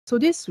So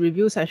this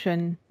review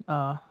session,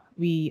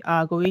 we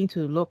are going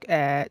to look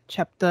at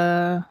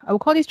chapter, I will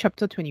call this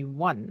chapter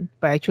 21,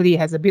 but actually it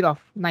has a bit of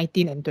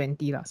 19 and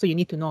 20. So you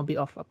need to know a bit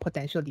of a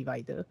potential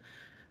divider.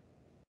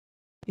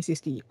 This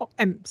is the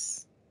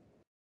op-amps.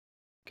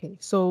 Okay,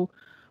 so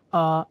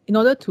in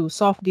order to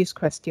solve these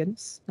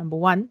questions, number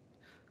one,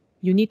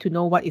 you need to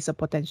know what is a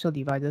potential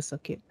divider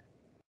circuit.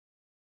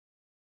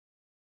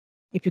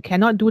 If you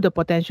cannot do the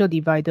potential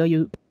divider,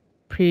 you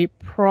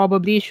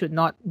probably should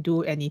not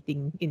do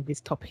anything in this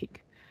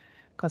topic,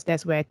 because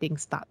that's where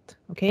things start.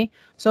 Okay,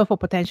 so for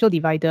potential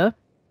divider,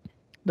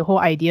 the whole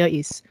idea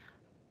is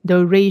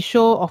the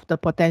ratio of the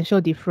potential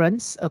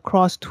difference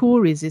across two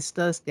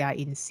resistors that are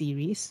in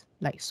series,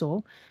 like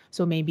so.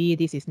 So maybe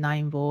this is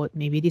 9 volt,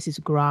 maybe this is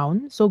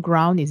ground. So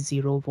ground is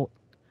 0 volt.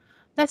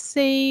 Let's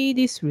say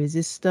this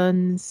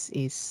resistance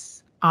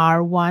is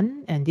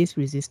R1 and this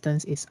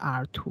resistance is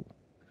R2.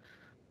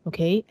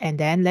 Okay, and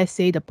then let's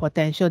say the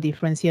potential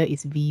difference here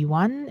is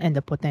V1 and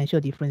the potential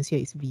difference here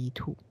is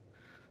V2.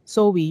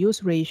 So we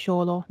use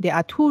ratio. There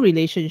are two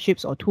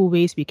relationships or two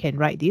ways we can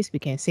write this. We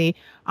can say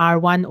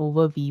R1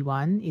 over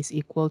V1 is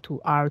equal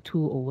to R2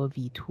 over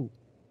V2.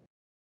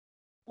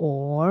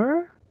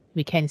 Or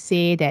we can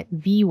say that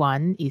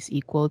V1 is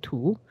equal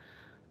to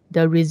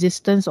the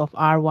resistance of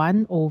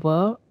R1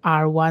 over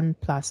R1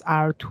 plus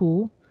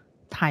R2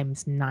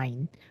 times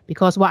 9.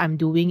 Because what I'm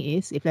doing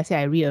is, if let's say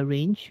I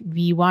rearrange,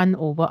 V1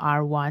 over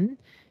R1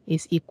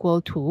 is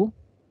equal to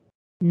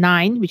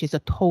 9, which is the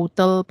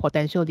total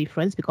potential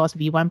difference, because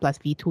V1 plus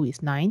V2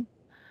 is 9,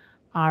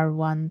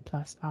 R1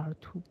 plus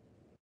R2.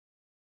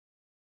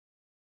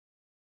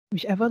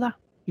 Whichever lah,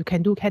 you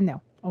can do can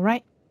now, all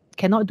right?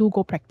 Cannot do,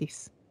 go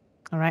practice,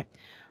 all right?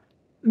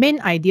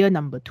 Main idea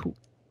number 2.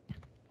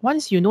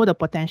 Once you know the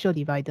potential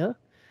divider,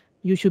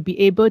 you should be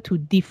able to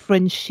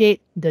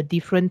differentiate the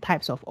different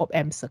types of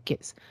op-amp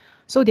circuits.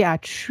 So there are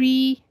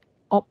 3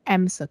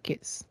 op-amp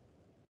circuits.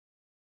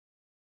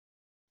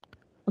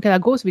 Okay,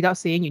 that goes without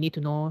saying, you need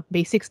to know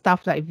basic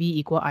stuff like V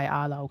equal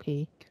IR lah,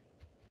 okay?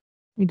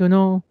 You don't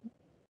know,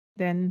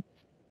 then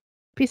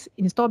please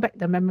install back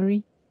the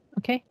memory,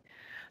 okay?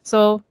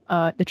 So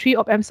the 3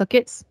 op-amp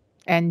circuits,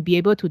 and be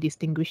able to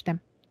distinguish them.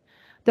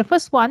 The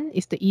first one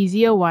is the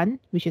easier one,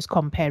 which is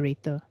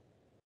comparator.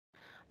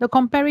 The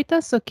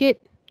comparator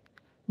circuit,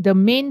 the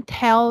main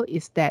tell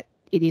is that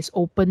it is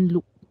open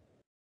loop.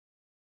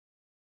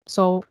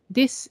 So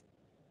this,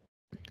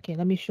 okay,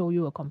 let me show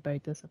you a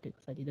comparator circuit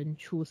because I didn't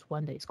choose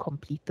one that is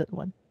completed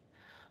one.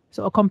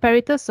 So a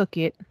comparator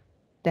circuit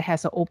that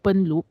has an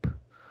open loop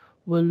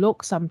will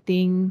look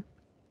something.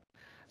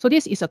 So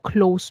this is a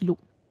closed loop.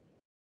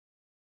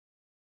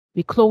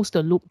 We close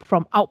the loop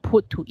from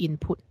output to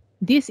input.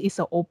 This is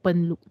an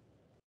open loop.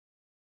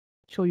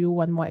 Show you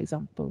one more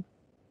example.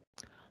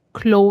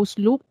 Closed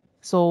loop.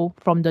 So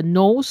from the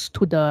nose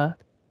to the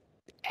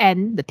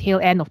end, the tail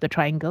end of the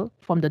triangle,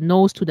 from the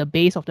nose to the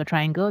base of the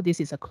triangle, this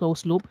is a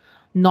closed loop,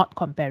 not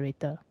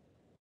comparator.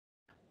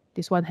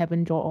 This one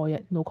haven't drawn all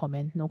yet. No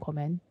comment, no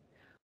comment.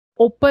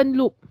 Open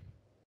loop,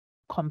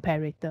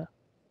 comparator.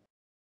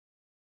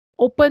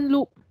 Open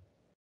loop,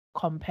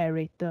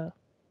 comparator.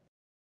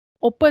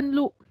 Open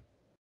loop,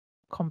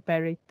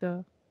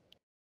 comparator.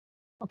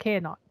 Okay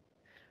or not?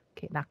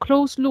 Okay, now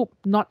closed loop,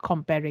 not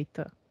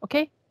comparator.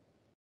 Okay?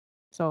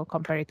 So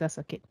comparator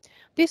circuit.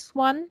 This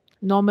one,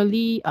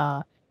 normally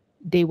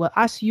they will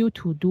ask you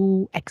to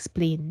do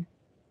explain.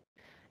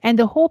 And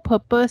the whole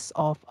purpose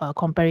of a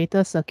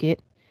comparator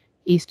circuit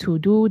is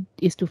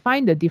to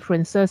find the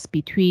differences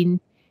between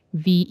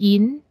V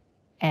in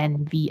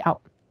and V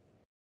out.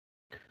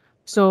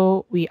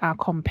 So we are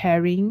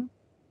comparing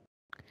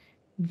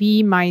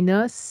V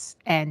minus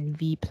and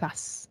V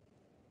plus.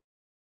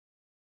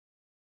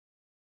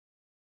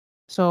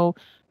 So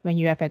when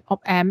you have an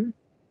op-amp,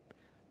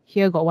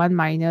 here got one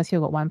minus,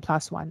 here got one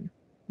plus one.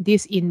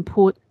 This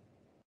input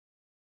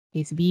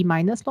is V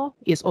minus law.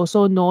 It's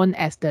also known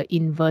as the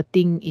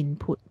inverting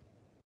input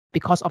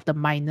because of the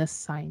minus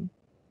sign.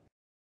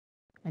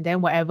 And then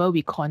whatever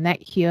we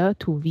connect here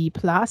to V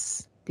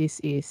plus,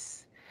 this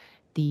is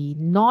the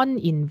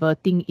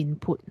non-inverting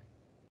input.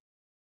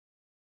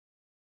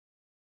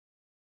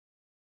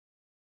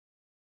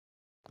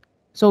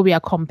 So we are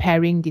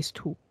comparing these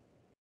two.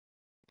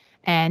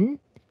 And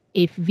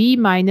if V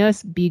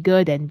minus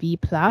bigger than V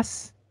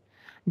plus,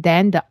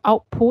 then the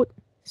output,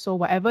 so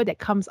whatever that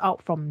comes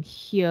out from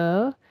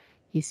here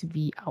is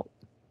V out.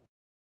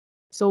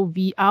 So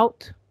V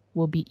out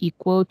will be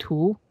equal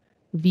to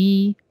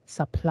V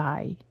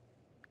supply.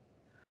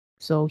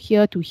 So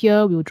here to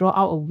here, we'll draw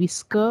out a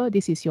whisker.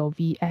 This is your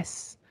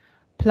Vs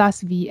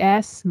plus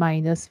Vs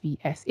minus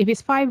Vs. If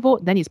it's 5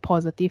 volt, then it's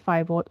positive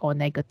 5 volt or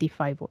negative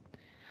 5 volt.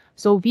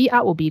 So V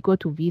out will be equal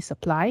to V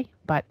supply,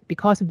 but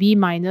because V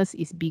minus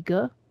is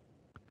bigger,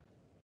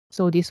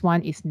 so this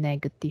one is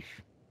negative.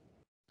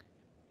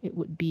 It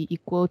would be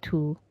equal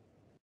to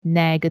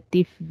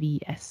negative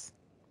Vs.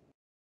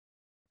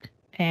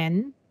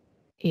 And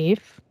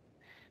if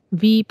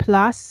V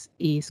plus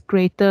is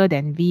greater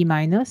than V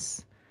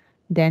minus,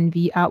 then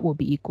V out will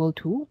be equal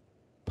to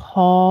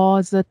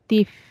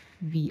positive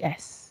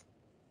Vs.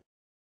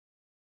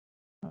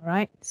 All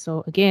right,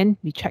 so again,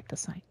 we check the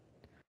sign.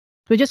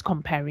 We're just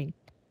comparing,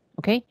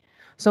 okay?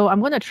 So I'm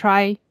going to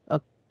try a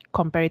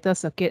comparator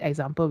circuit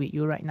example with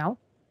you right now,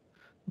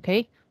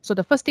 okay? So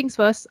the first things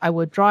first, I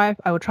will try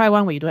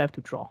one where you don't have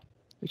to draw,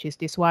 which is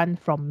this one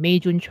from May,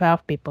 June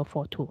 12, paper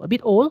 4.2. A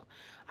bit old.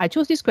 I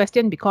chose this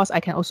question because I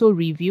can also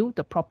review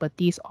the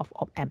properties of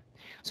op-amp.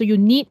 So you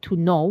need to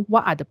know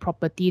what are the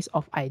properties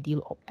of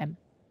ideal op-amp.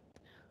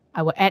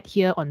 I will add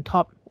here on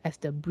top as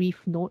the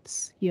brief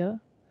notes here.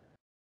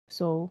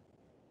 So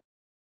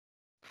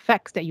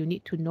facts that you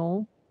need to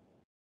know.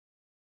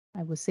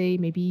 I would say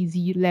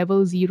maybe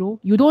level 0.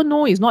 You don't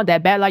know, it's not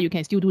that bad. You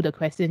can still do the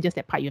question, just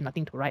that part you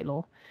nothing to write,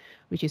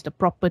 which is the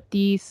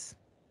properties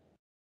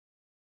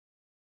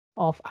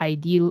of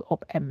ideal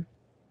op-amp.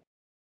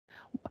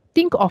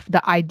 Think of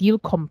the ideal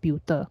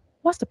computer.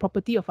 What's the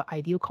property of an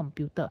ideal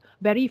computer?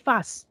 Very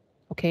fast.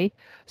 Okay,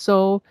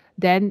 so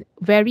then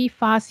very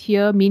fast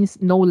here means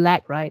no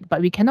lag, right?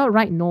 But we cannot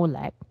write no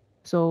lag.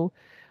 So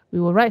we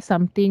will write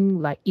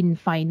something like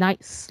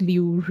infinite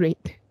slew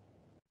rate.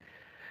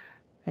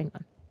 Hang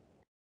on.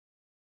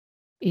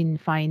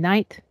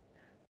 Infinite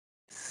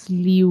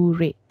slew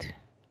rate,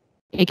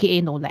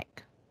 aka no lag.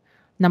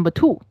 Number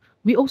 2,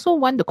 we also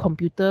want the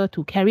computer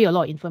to carry a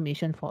lot of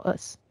information for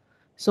us.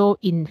 So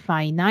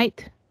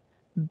infinite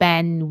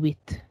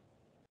bandwidth.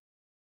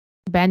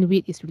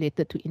 Bandwidth is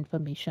related to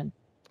information.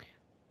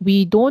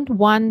 We don't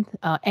want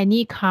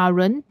any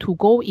current to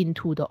go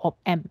into the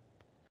op-amp.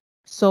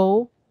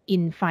 So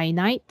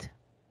infinite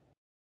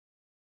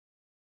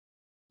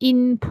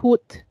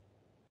input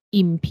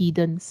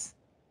impedance.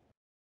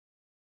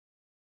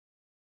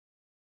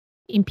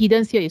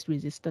 Impedance here is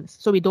resistance.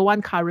 So we don't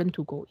want current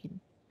to go in.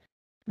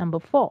 Number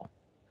 4,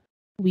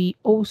 we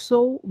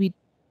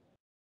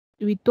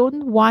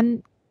don't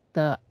want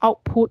the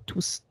output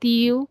to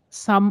steal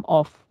some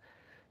of,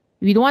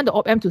 we don't want the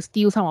op-amp to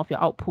steal some of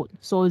your output.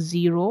 So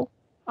 0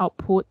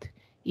 output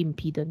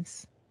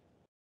impedance.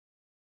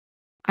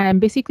 I am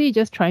basically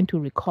just trying to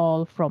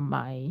recall from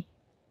my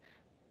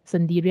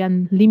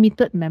Sendirian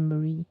limited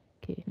memory.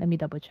 Okay, let me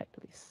double check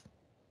this.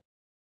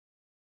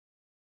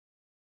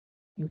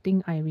 You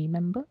think I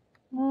remember?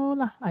 Oh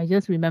lah, I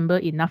just remember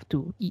enough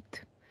to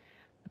eat.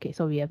 Okay,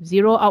 so we have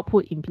 0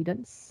 output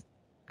impedance.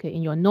 Okay,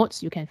 in your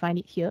notes, you can find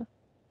it here.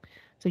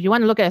 So if you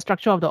want to look at the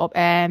structure of the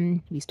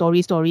op-amp, the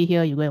story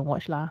here, you go and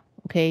watch lah.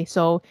 Okay,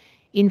 so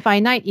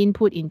infinite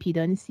input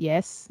impedance,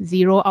 yes.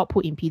 0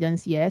 output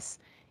impedance, yes.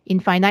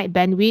 Infinite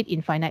bandwidth,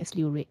 infinite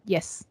slew rate,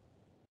 yes.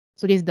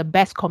 So this is the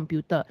best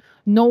computer.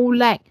 No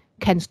lag,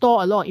 can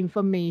store a lot of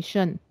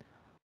information.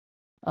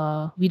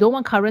 We don't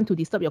want current to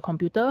disturb your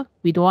computer.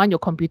 We don't want your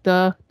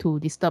computer to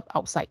disturb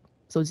outside.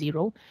 So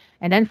 0.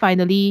 And then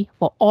finally,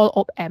 for all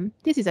op-amp,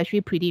 this is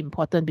actually pretty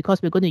important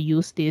because we're going to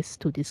use this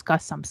to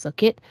discuss some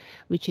circuit,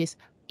 which is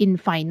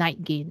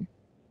infinite gain.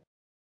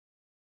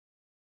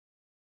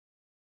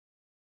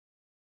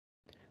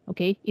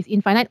 Okay, it's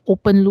infinite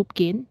open loop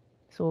gain.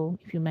 So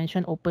if you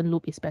mention open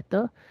loop is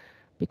better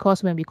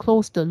because when we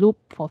close the loop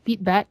for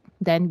feedback,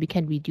 then we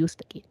can reduce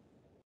the gain.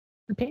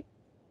 Okay.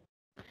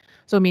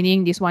 So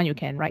meaning this one you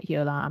can write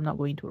here lah. I'm not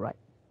going to write.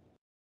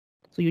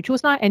 So you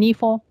choose now any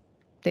 4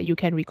 that you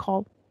can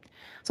recall.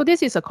 So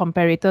this is a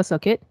comparator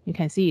circuit. You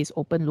can see it's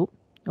open loop.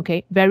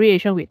 Okay,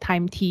 variation with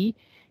time t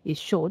is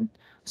shown.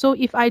 So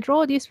if I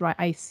draw this right,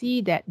 I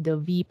see that the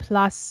V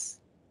plus,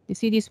 you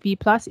see this V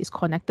plus is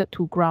connected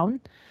to ground.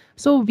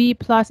 So V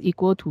plus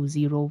equal to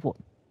 0 volt.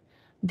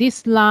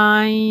 This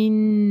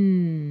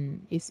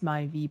line is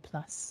my V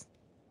plus.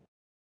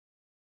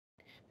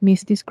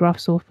 Miss, this graph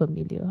so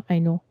familiar. I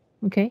know.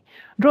 Okay,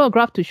 draw a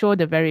graph to show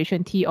the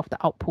variation T of the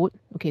output.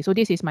 Okay, so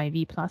this is my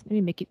V plus. Let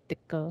me make it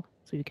thicker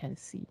so you can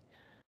see.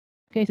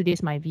 Okay, so this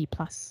is my V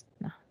plus.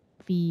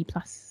 V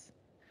plus.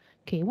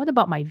 Okay, what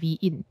about my V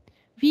in?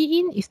 V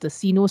in is the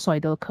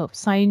sinusoidal curve.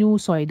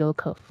 Sinusoidal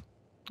curve.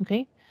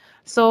 Okay,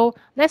 so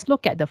let's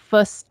look at the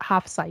first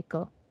half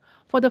cycle.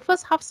 For the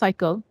first half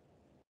cycle,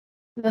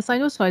 the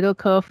sinusoidal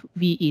curve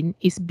V in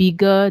is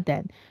bigger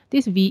than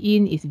this. V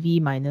in is V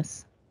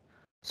minus.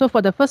 So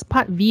for the first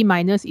part, V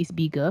minus is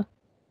bigger.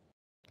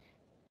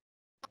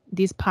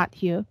 This part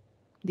here,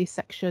 this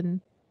section,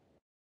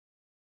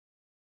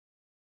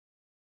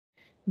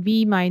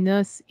 V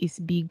minus is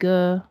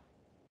bigger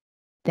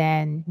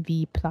than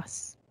V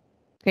plus.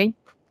 Okay,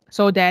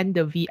 so then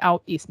the V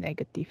out is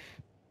negative.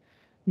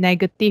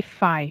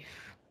 -5.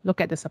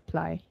 Look at the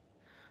supply.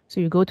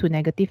 So you go to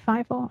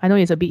 -5. Oh, I know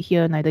it's a bit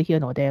here, neither here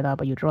nor there,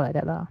 but you draw like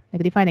that. -5,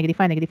 -5,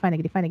 -5,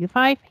 -5,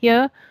 -5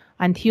 here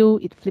until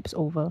it flips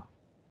over.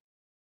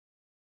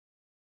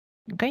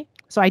 Okay,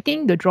 so I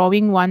think the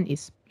drawing one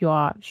is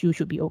you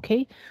should be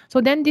okay. So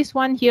then this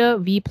one here,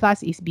 V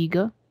plus is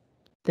bigger.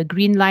 The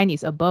green line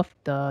is above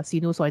the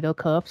sinusoidal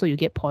curve, so you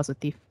get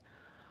positive.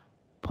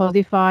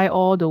 Positify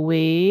all the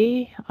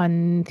way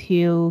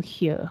until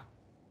here.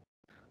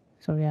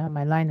 Sorry,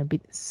 my line a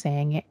bit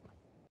sangek.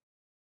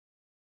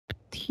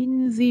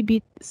 Teensy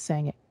bit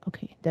sangek.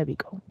 Okay, there we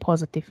go.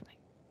 Positive.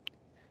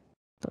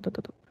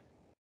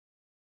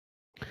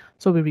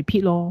 So we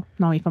repeat lor.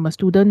 Now if I'm a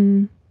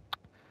student,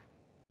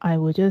 I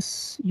will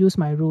just use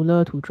my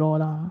ruler to draw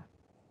lah.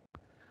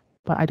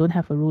 But I don't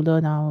have a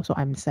ruler now, so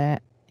I'm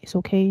sad. It's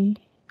okay.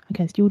 I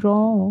can still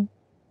draw.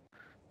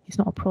 It's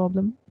not a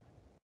problem.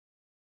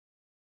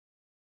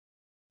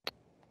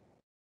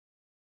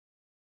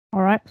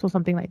 All right, so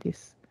something like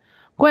this.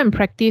 Go and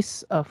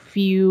practice a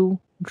few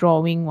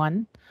drawing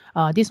one.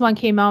 This one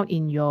came out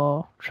in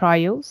your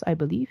trials, I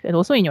believe, and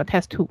also in your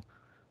test too.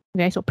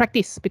 Okay, so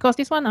practice, because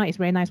this one is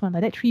very nice one.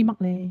 Like that 3 mark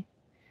leh.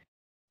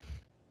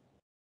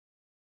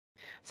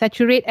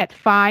 Saturate at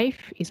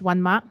 5 is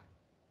 1 mark.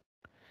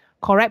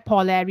 Correct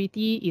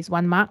polarity is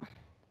 1 mark.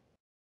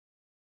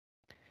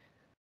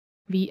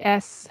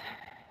 VS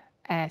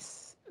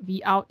as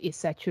V out is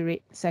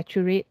saturate.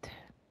 Saturate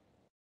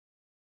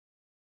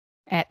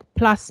at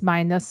plus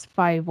minus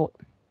 5 volt.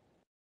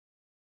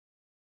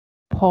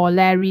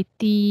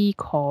 Polarity,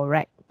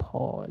 correct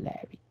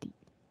polarity.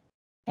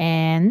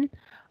 And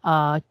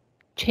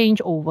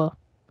change over.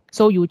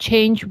 So you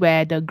change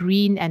where the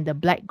green and the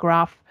black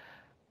graph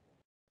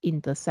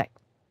intersect.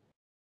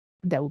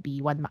 That will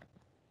be 1 mark.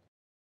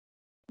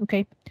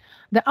 Okay.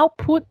 The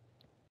output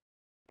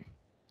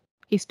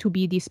is to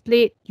be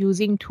displayed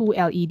using 2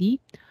 LED,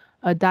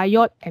 a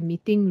diode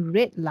emitting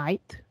red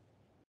light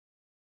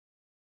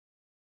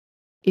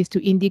is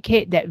to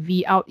indicate that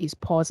V out is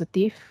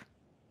positive.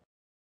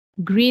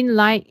 Green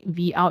light,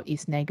 V out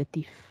is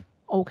negative.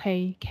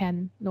 Okay,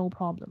 can, no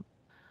problem.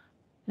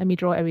 Let me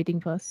draw everything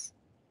first.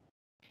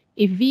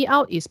 If V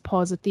out is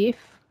positive,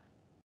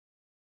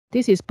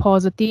 this is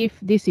positive,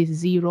 this is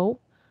 0.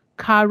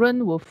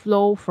 Current will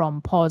flow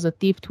from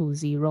positive to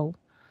 0.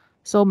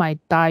 So my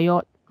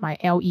diode, my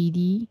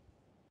LED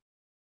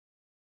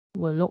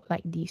will look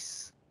like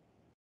this.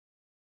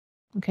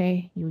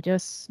 Okay, you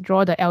just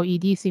draw the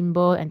LED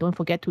symbol and don't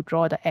forget to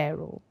draw the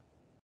arrow.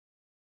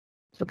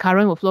 So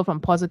current will flow from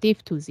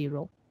positive to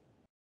 0.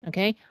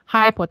 Okay,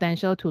 high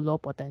potential to low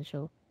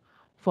potential.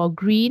 For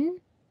green,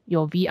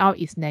 your V out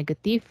is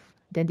negative,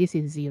 then this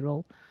is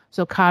 0.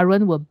 So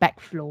current will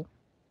backflow.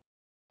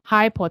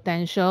 High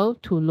potential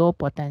to low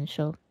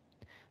potential.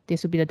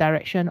 This will be the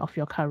direction of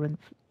your current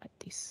like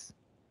this.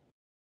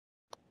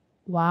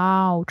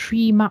 Wow,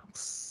 3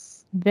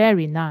 marks.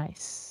 Very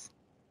nice.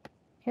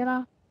 Okay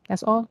lah,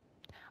 that's all.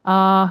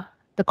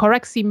 The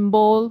correct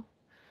symbol.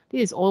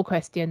 This is old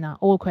question.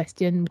 Old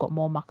question got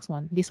more marks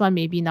one. This one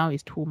maybe now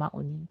is 2 mark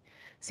only.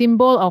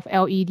 Symbol of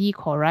LED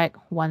correct,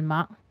 1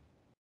 mark.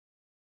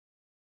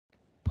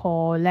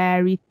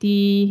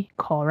 Polarity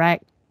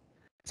correct.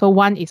 So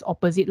 1 is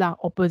opposite lah.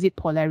 Opposite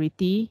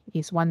polarity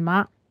is 1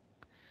 mark.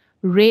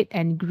 Red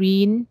and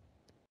green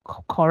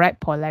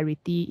correct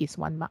polarity is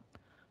 1 mark.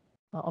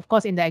 Of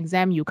course, in the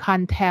exam you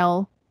can't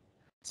tell,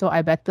 so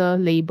I better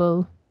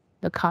label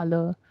the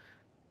color.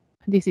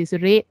 This is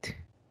red,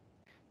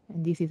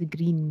 and this is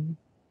green.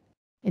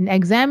 In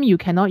exam, you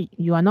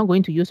are not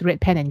going to use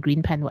red pen and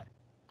green pen, what?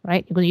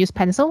 Right? You're going to use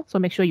pencil, so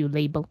make sure you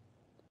label.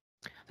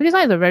 So this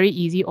one is a very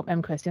easy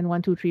op-amp question.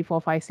 1, 2, 3,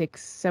 4, 5,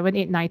 6, 7,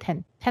 8, 9,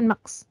 10. 10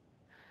 marks.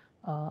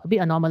 A bit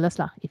anomalous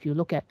lah, if you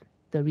look at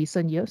the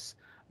recent years.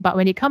 But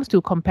when it comes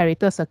to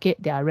comparator circuit,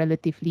 they are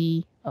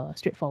relatively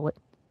straightforward.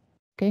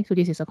 Okay, so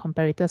this is a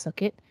comparator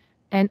circuit.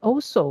 And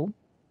also,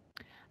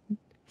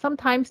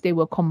 sometimes they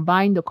will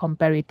combine the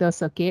comparator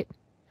circuit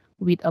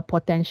with a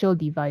potential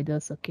divider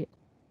circuit.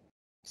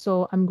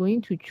 So I'm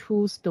going to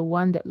choose the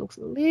one that looks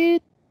a little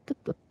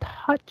the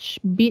touch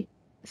bit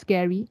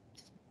scary.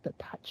 The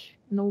touch,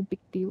 no big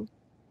deal.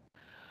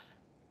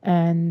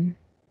 And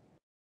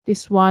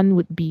this one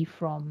would be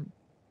from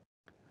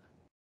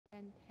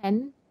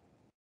 10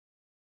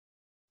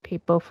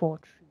 paper 4-3.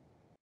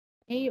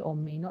 May or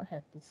may not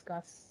have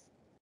discussed,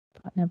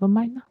 but never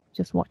mind.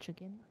 Just watch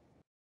again.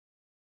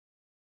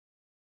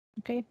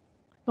 Okay,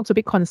 looks a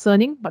bit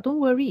concerning, but don't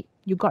worry.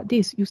 You got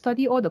this. You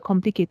study all the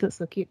complicated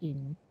circuit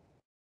in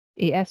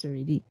AS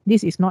already.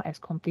 This is not as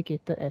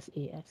complicated as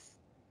AS,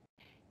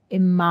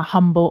 in my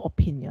humble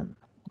opinion.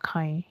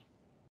 Okay,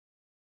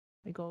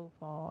 we go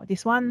for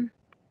this one.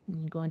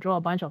 I'm going to draw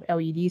a bunch of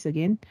LEDs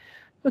again.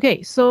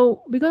 Okay,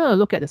 so we're going to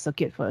look at the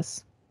circuit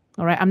first.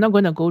 All right, I'm not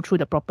going to go through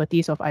the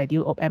properties of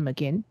ideal op-amp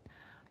again.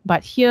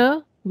 But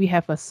here we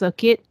have a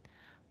circuit,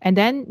 and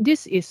then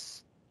this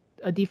is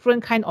a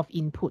different kind of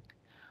input.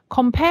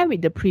 Compare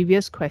with the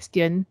previous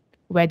question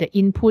where the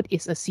input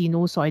is a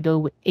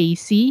sinusoidal with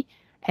AC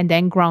and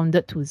then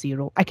grounded to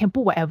 0. I can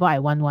put whatever I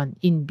want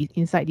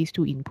inside these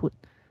two input.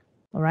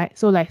 All right,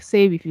 so like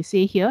say if you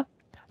say here,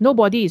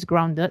 nobody is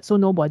grounded, so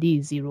nobody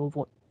is 0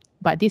 volt.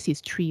 But this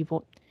is 3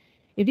 volt.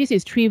 If this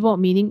is 3 volt,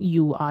 meaning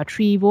you are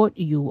 3 volt,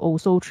 you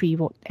also 3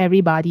 volt.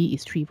 Everybody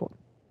is 3 volt.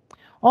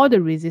 All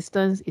the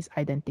resistance is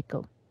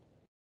identical.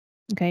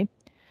 Okay,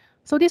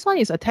 so this one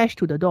is attached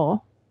to the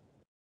door.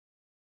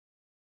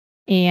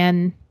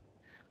 And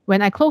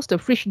when I close the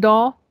fridge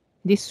door,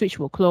 this switch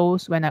will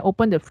close. When I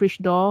open the fridge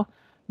door,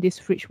 this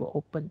fridge will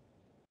open.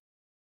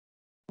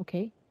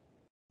 Okay,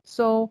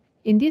 so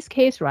in this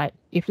case, right,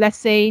 if let's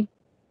say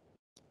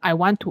I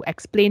want to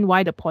explain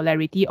why the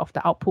polarity of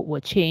the output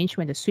will change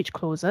when the switch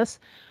closes,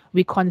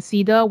 we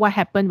consider what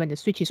happened when the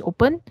switch is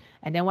open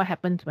and then what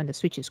happens when the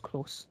switch is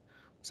closed.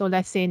 So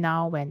let's say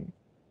now when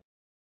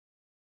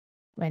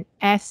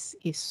S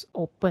is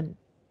open.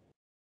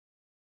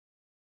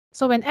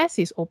 So when S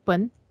is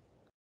open,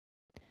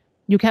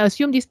 you can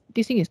assume this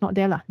thing is not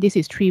there lah. This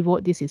is 3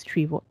 volt, this is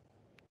 3 volt.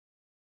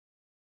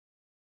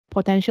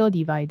 Potential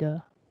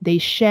divider, they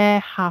share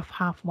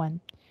half one.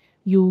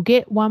 You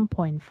get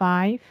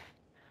 1.5,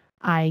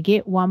 I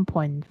get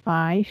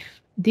 1.5.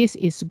 This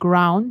is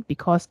ground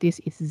because this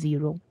is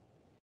 0.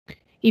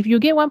 If you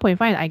get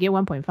 1.5 and I get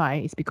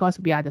 1.5, it's because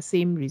we are the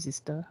same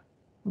resistor.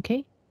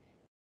 Okay?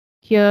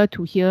 Here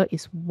to here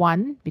is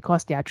 1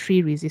 because there are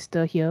 3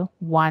 resistors here.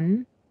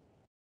 1,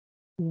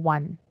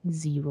 1,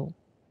 0.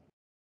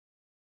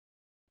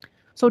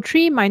 So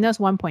 3 minus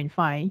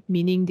 1.5,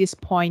 meaning this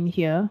point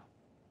here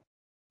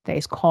that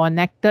is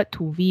connected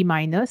to V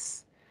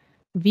minus.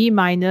 V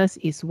minus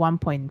is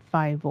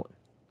 1.5 volt.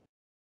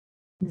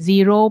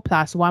 0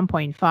 plus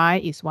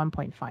 1.5 is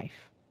 1.5.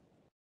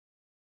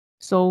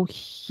 So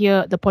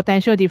here, the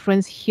potential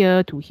difference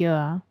here to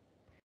here,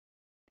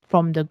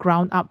 from the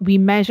ground up, we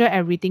measure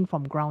everything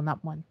from ground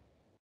up one.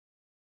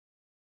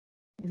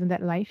 Isn't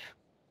that life?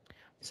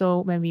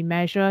 So when we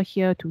measure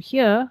here to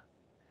here,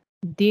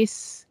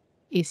 this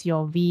is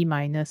your V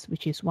minus,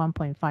 which is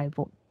 1.5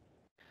 volt.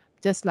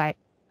 Just like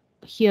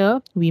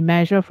here, we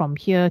measure from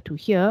here to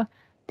here,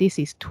 this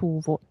is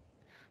 2 volt.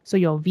 So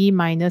your V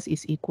minus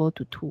is equal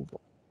to 2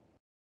 volt.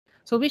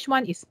 So which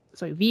one is,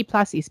 sorry, V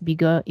plus is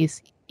bigger,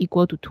 is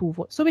equal to 2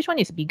 volt. So which one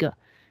is bigger?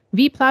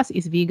 V plus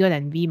is bigger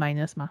than V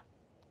minus,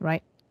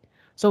 right?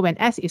 So when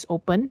S is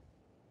open,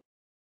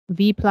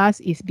 V plus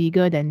is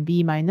bigger than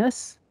V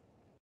minus.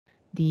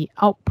 The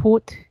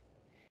output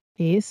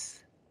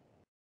is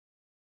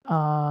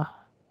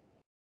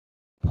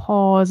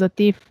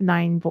positive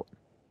 9 volt.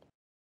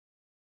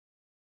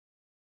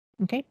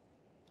 Okay.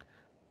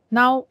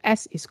 Now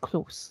S is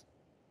closed.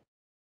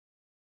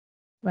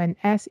 When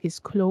S is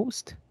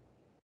closed,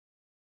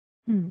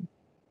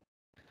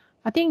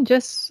 I think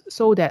just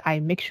so that I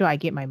make sure I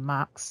get my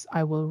marks,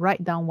 I will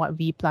write down what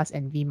V plus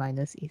and V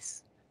minus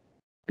is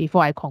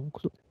before I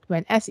conclude.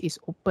 When S is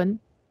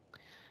open,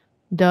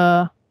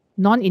 the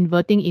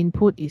non-inverting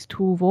input is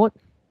 2 volt.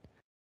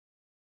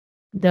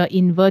 The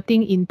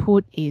inverting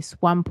input is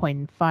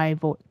 1.5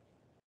 volt.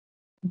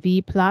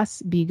 V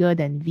plus bigger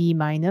than V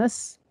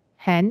minus,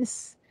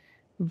 hence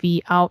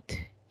V out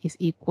is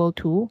equal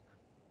to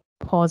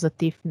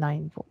positive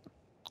 9 volt.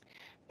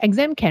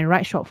 Exam can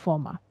write short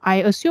form. I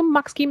assume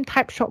mark scheme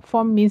type short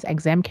form means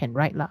exam can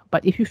write lah.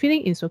 But if you're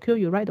feeling insecure,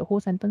 you write the whole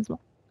sentence lah.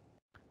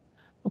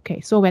 Okay,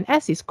 so when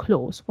S is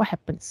closed, what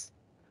happens?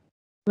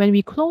 When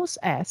we close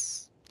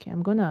S, okay,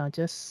 I'm gonna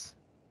just,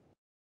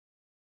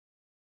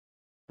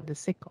 for the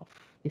sake of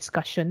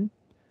discussion,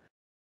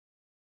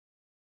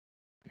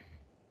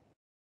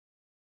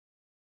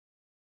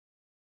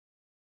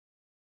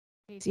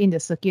 place in the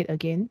circuit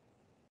again,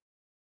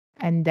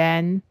 and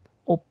then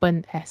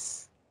open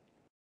S,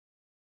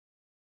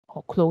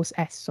 or close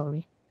S,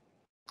 sorry.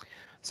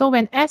 So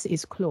when S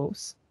is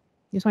closed,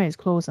 this one is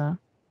closed.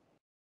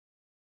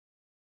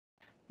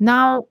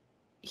 Now,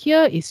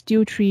 here is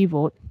still 3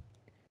 volt.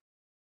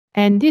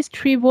 And this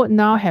 3 volt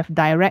now have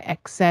direct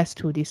access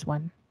to this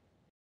one,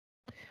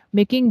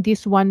 making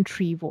this one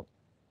 3 volt.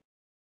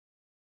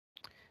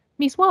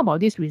 Means what about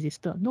this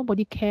resistor?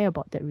 Nobody care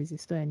about that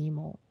resistor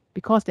anymore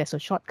because there's a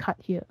shortcut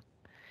here.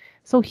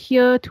 So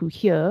here to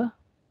here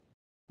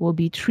will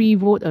be 3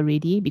 volt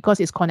already because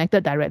it's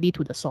connected directly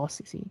to the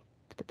source, you see.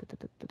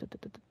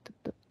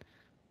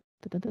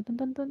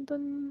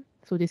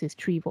 So this is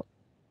 3 volt.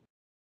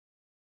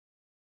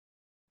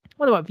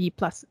 What about V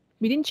plus?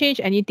 We didn't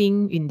change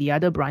anything in the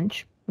other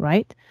branch,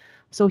 right?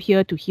 So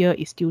here to here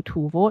is still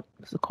 2 volt.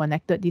 So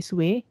connected this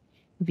way,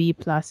 V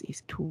plus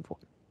is 2 volt.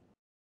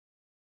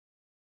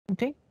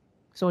 Okay,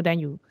 so then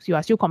you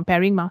are still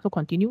comparing, so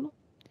continue.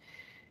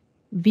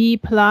 V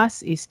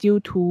plus is still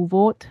 2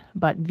 volt,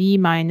 but V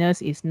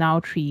minus is now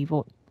 3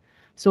 volt.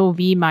 So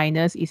V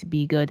minus is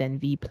bigger than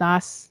V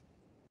plus.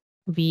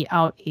 V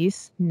out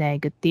is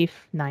negative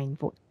 9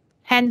 volt.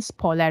 Hence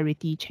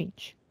polarity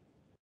change.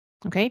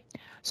 Okay,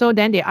 so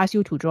then they ask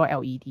you to draw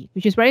LED,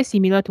 which is very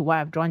similar to what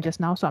I've drawn just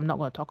now, so I'm not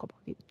going to talk about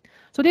it.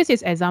 So this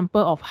is example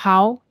of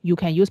how you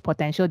can use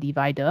potential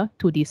divider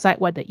to decide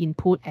what the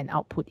input and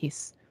output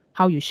is,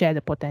 how you share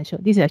the potential.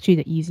 This is actually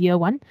the easier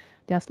one.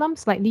 There are some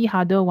slightly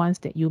harder ones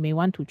that you may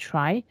want to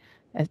try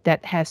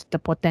that has the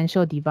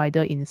potential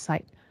divider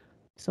inside.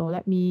 So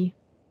let me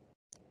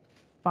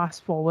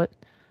fast forward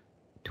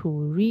to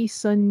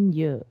recent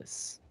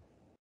years.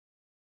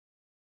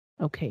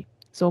 Okay,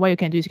 so what you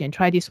can do is you can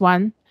try this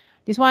one.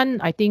 This one,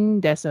 I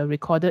think there's a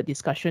recorded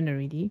discussion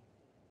already.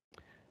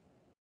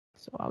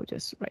 So I'll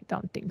just write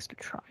down things to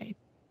try.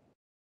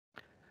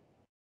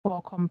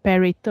 For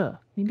comparator,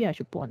 maybe I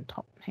should put on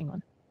top. Hang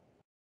on.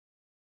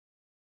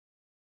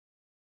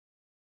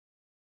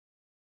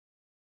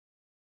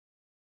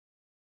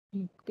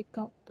 Let me take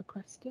out the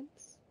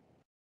questions.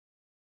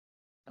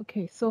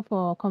 Okay, so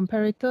for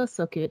comparator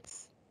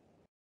circuits,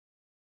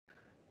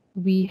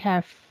 we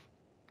have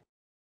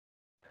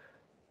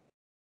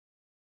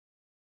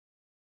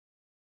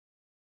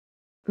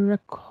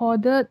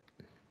recorded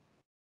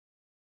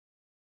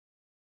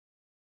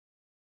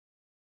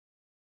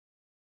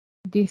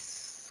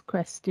these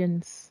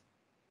questions.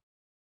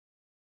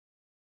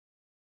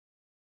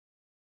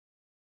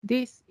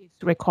 This is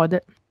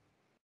recorded.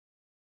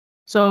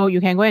 So you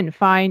can go and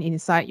find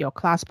inside your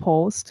class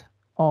post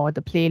or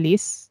the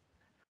playlist,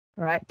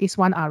 right? This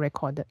one are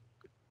recorded.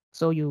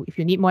 So if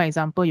you need more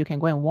example, you can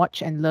go and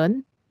watch and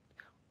learn,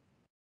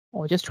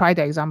 or just try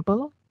the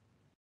example,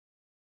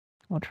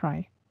 or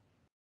try.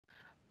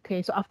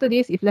 Okay, so after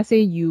this, if let's say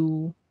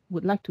you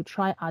would like to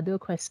try other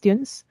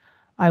questions,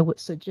 I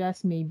would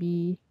suggest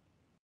maybe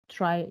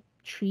try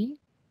three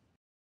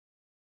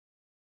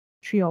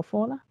or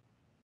four lah.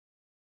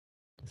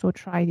 So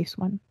try this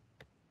one.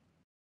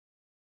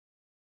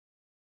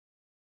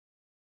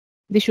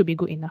 This should be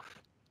good enough.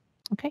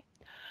 Okay.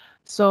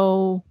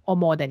 So, or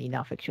more than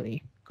enough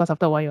actually. Because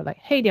after a while you're like,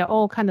 hey, they're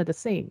all kind of the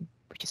same,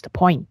 which is the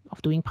point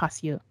of doing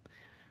past year.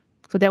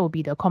 So that will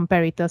be the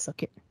comparator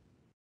circuit.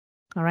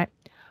 All right.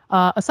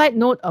 A side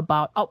note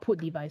about output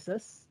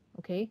devices.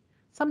 Okay.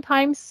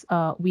 Sometimes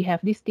we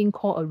have this thing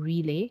called a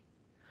relay.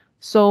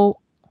 So,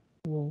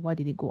 why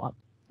did it go up?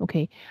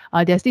 Okay.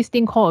 There's this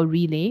thing called a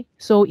relay.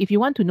 So if you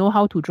want to know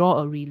how to draw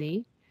a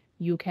relay,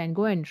 you can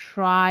go and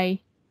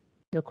try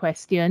the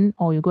question,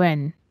 or you go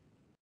and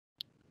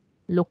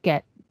look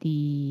at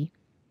the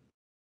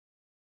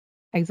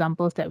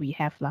examples that we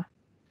have lah.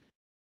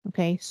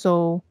 Okay,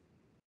 so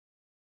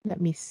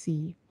let me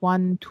see.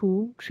 1,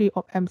 2, 3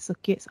 op-amp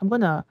circuits. I'm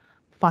gonna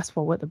fast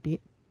forward a bit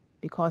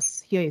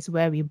because here is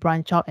where we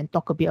branch out and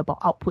talk a bit about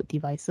output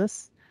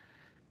devices.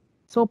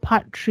 So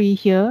part 3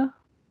 here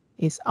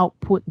is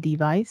output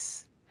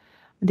device.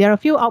 There are a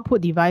few output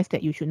devices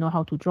that you should know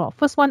how to draw.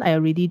 First one I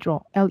already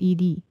draw,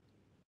 LED.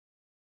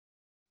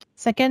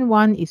 Second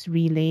one is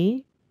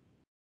relay.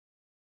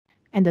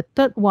 And the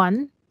third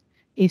one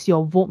is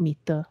your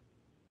voltmeter.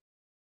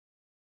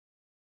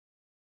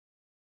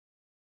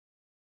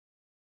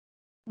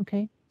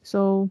 Okay,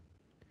 so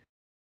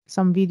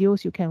some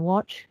videos you can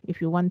watch if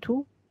you want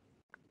to.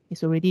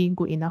 It's already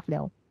good enough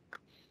now.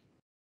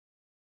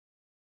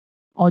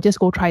 Or just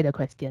go try the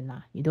question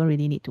lah. You don't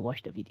really need to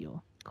watch the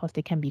video because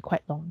they can be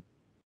quite long.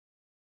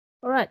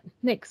 All right,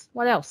 next,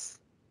 what else?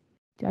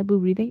 Did I do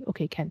relay?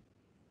 Okay, can.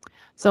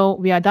 So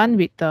we are done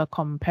with the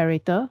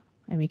comparator,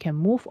 and we can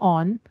move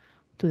on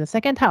to the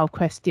second type of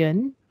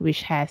question,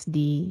 which has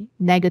the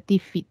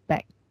negative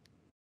feedback.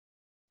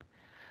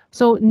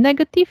 So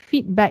negative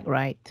feedback,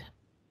 right,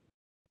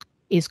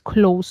 is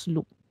closed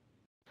loop.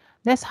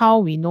 That's how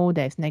we know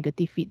there's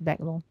negative feedback,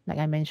 like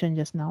I mentioned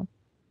just now,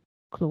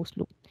 closed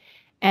loop.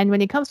 And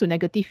when it comes to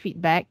negative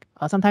feedback,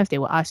 sometimes they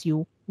will ask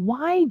you,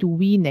 why do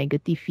we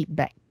negative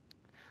feedback?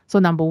 So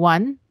number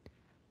one,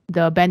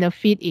 the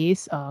benefit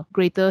is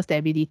greater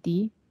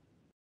stability.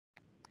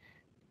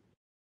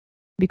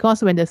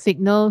 Because when the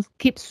signal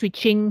keeps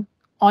switching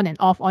on and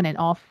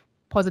off,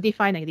 positive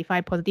 5, negative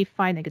 5, positive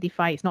 5, negative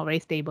 5, it's not very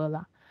stable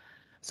lah.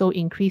 So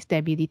increased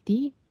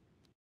stability.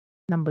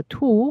 Number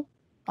two,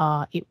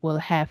 it will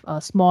have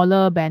a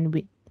smaller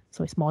bandwidth.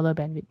 So smaller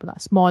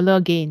bandwidth, smaller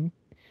gain.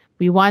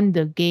 We want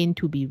the gain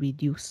to be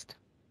reduced.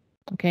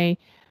 Okay,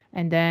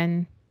 and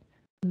then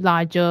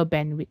larger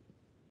bandwidth.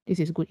 This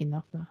is good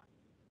enough lah.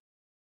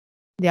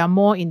 There are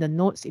more in the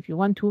notes. If you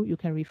want to, you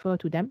can refer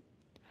to them.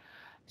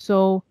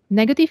 So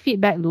negative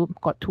feedback loop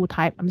got two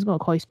types. I'm just going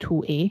to call it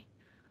 2A.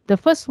 The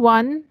first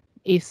one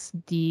is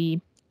the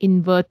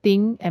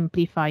inverting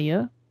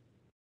amplifier.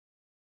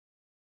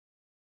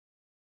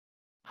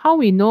 How do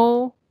we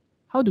know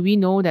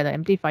that the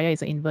amplifier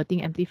is an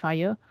inverting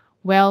amplifier?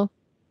 Well,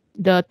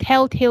 the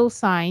telltale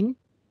sign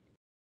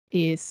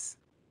is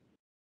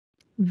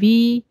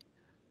V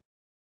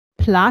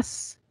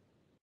plus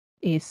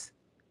is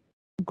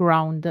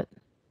grounded,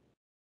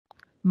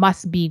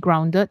 must be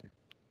grounded.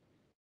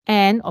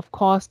 And of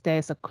course,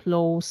 there's a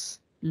closed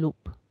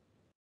loop.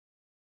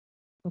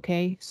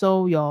 Okay,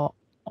 so your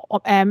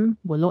op-amp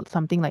will load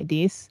something like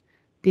this.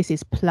 This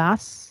is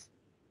plus.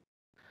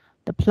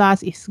 The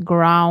plus is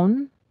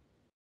ground.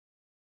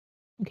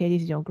 Okay,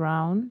 this is your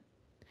ground.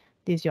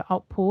 This is your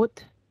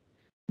output.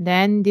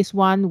 Then this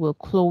one will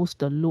close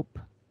the loop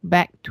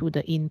back to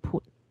the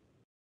input.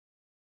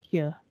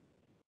 Here.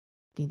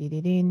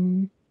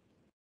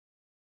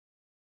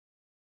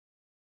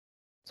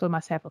 So it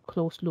must have a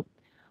closed loop.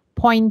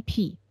 Point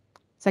P.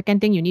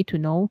 Second thing you need to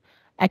know,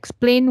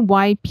 explain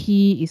why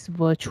P is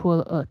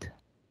virtual earth.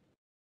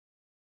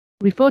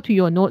 Refer to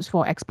your notes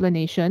for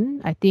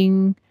explanation. I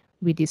think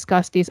we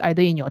discussed this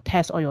either in your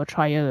test or your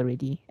trial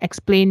already.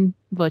 Explain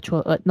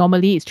virtual earth.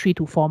 Normally it's 3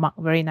 to 4 mark.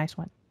 Very nice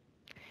one.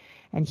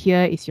 And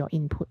here is your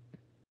input.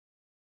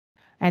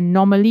 And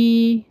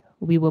normally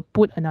we will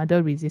put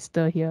another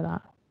resistor here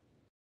lah.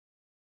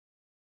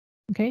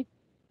 Okay.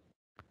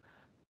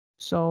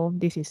 So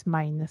this is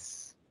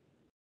minus.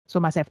 So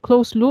must have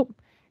closed loop,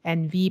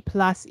 and V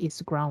plus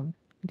is ground.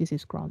 This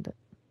is grounded.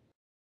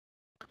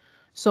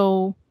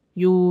 So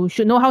you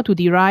should know how to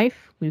derive.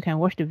 You can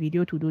watch the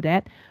video to do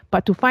that.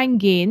 But to find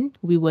gain,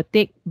 we will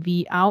take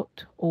V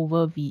out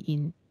over V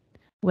in.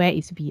 Where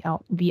is V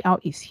out? V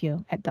out is here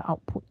at the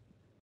output.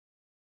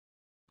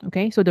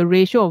 Okay, so the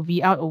ratio of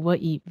V out over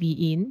V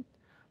in,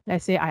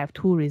 let's say I have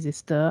two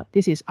resistors.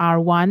 This is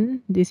R1,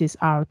 this is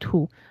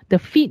R2. The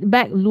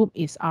feedback loop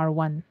is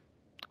R1,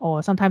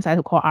 or sometimes I have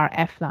to call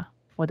RF lah,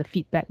 for the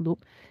feedback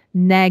loop.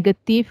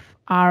 Negative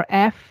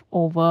RF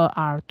over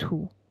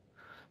R2.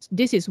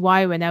 This is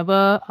why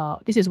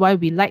this is why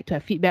we like to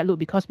have feedback loop,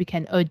 because we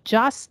can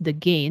adjust the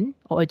gain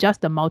or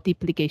adjust the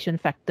multiplication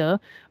factor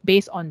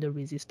based on the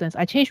resistance.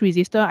 I change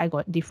resistor, I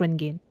got different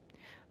gain.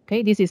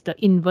 Okay, this is the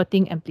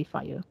inverting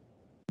amplifier.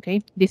 Okay,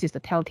 this is the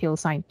telltale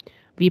sign.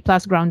 V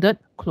plus grounded,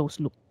 closed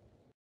loop.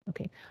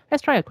 Okay,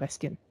 let's try a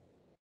question.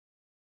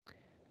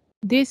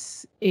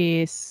 This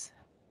is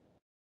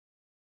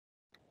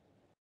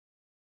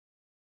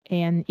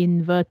an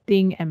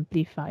inverting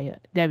amplifier.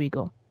 There we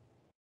go.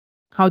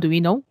 How do we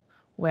know?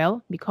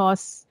 Well,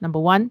 because number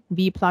one,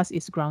 V plus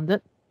is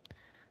grounded.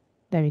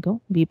 There we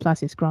go. V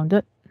plus is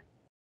grounded.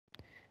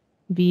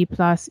 V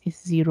plus is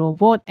 0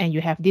 volt, and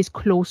you have this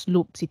closed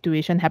loop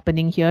situation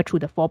happening here through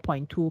the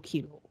 4.2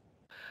 kilo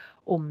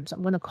ohms. So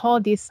I'm going to call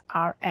this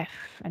RF,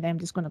 and then I'm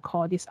just going to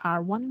call this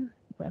R1,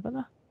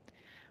 whatever.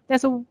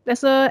 There's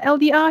a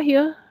LDR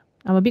here.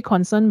 I'm a bit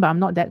concerned, but I'm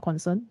not that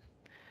concerned.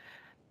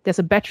 There's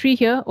a battery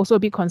here, also a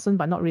bit concerned,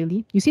 but not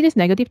really. You see this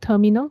negative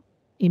terminal?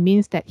 It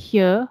means that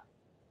here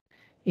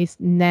is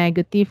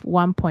negative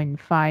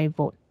 1.5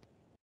 volt.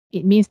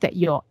 It means that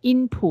your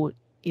input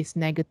is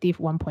negative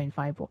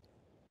 1.5 volt.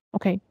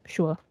 Okay,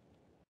 sure.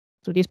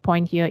 So this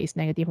point here is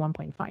negative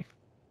 1.5.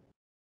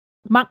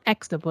 Mark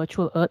X the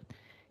virtual earth.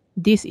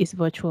 This is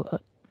virtual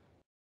earth.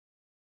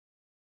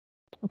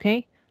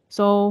 Okay,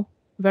 so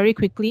very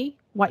quickly,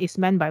 what is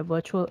meant by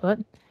virtual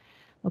earth?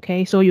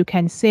 Okay, so you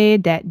can say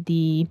that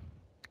the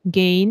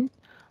gain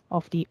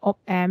of the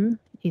op-amp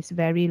is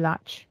very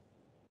large.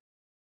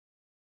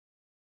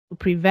 To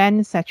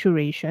prevent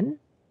saturation,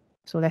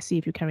 so let's see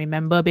if you can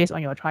remember based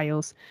on your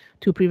trials.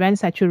 To prevent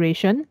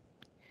saturation,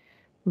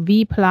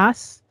 V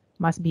plus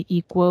must be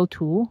equal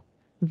to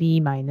V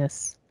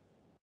minus.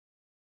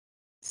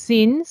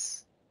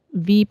 Since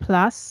V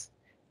plus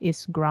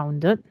is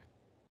grounded,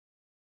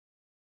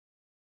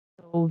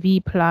 so V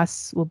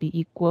plus will be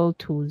equal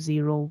to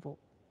 0 volt.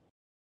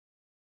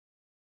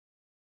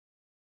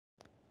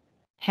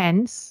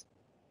 Hence,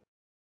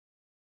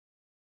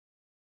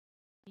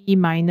 V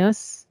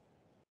minus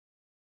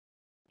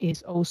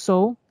is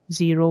also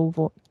 0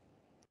 volt,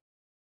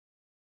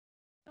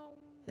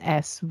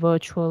 as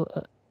virtual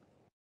earth.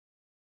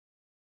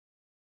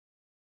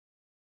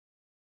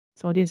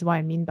 So this is what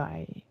I mean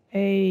by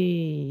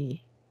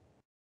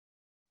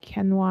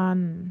can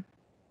one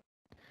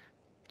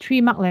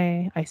 3 mark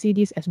leh. I see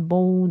this as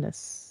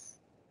bonus.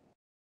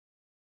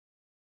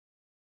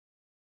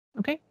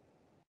 Okay.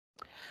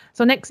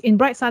 So next, in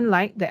bright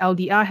sunlight, the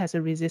LDR has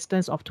a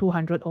resistance of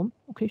 200 ohm.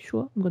 Okay,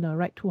 sure. I'm going to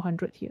write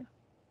 200 here.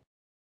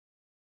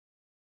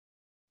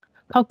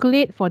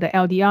 Calculate for the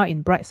LDR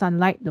in bright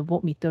sunlight, the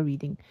voltmeter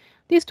reading.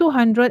 These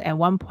 200 and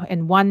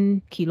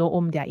 1 kilo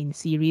ohm, they are in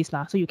series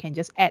lah. So you can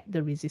just add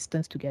the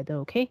resistance together,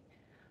 okay?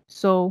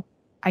 So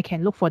I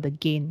can look for the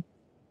gain.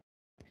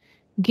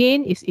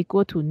 Gain is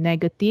equal to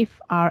negative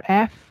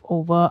RF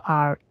over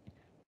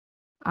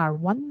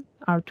R1,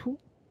 R2,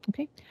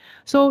 okay?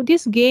 So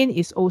this gain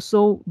is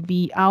also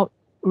V out,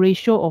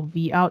 ratio of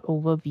V out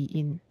over V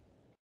in.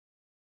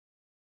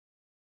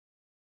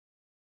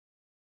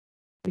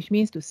 Which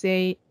means to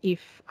say,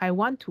 if I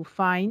want to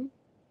find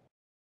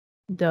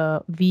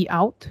the V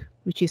out,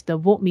 which is the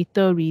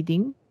voltmeter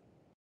reading,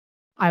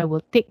 I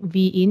will take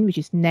V in, which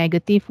is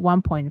negative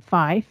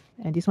 1.5,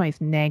 and this one is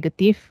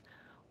negative.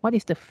 What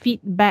is the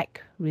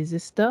feedback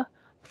resistor?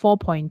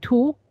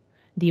 4.2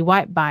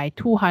 divided by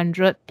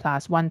 200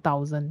 plus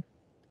 1000.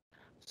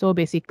 So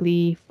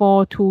basically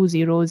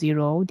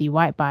 4200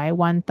 divided by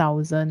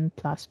 1000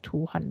 plus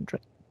 200.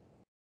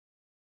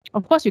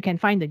 Of course, you can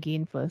find the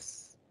gain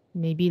first.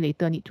 Maybe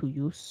later need to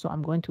use. So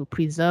I'm going to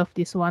preserve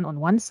this one on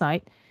one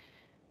side.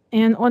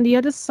 And on the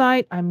other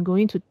side, I'm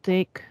going to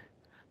take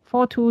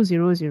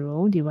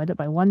 4200 divided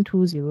by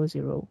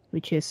 1200,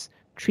 which is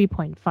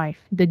 3.5.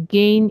 The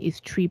gain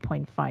is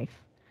 3.5,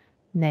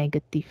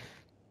 negative.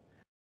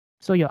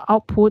 So your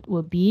output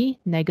will be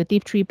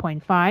negative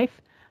 3.5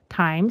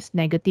 times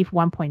negative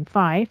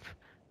 1.5,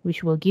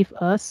 which will give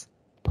us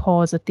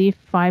positive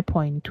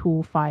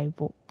 5.25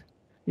 volt.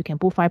 You can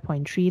put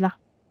 5.3 lah.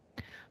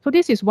 So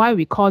this is why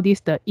we call this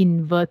the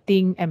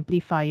inverting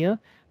amplifier,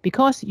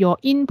 because your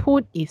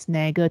input is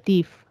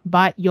negative,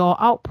 but your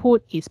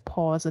output is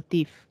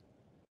positive.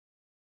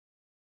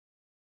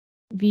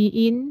 V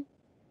in,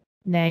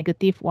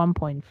 negative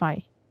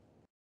 1.5.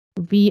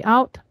 V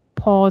out,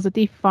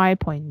 positive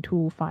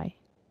 5.25.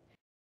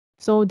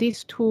 So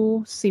these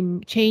two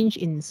change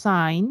in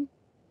sign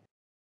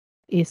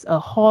is a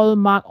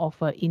hallmark of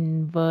an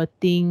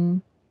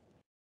inverting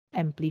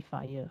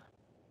amplifier.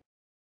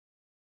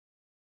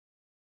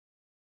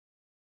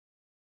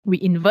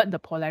 We invert the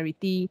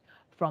polarity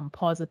from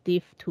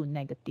positive to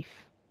negative.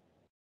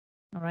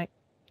 All right.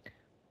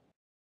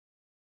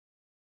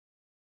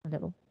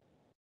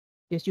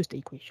 Just use the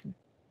equation.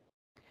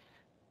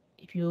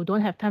 If you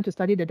don't have time to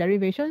study the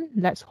derivation,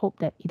 let's hope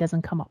that it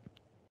doesn't come up.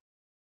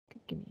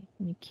 Okay,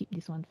 let me keep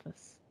this one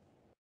first.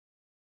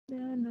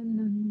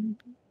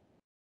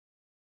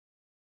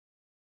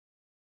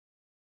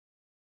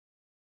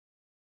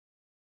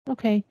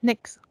 Okay,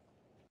 next.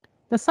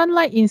 The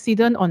sunlight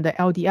incident on the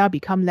LDR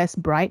become less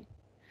bright.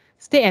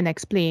 State and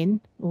explain.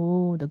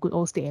 Oh, the good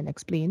old state and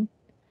explain.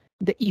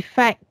 The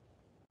effect.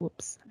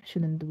 Whoops, I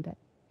shouldn't do that.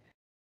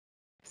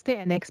 State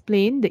and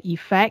explain the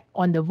effect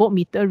on the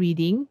voltmeter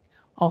reading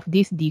of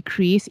this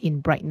decrease in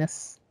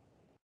brightness.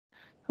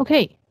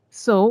 Okay,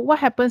 so what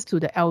happens to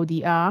the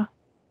LDR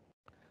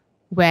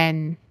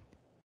when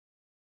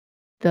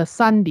the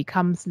sun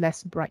becomes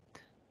less bright?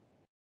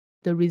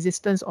 The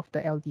resistance of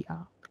the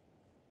LDR.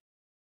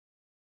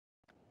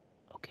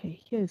 Okay,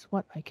 here's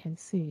what I can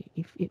say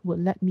if it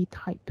would let me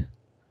type.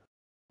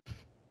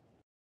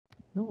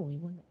 No, it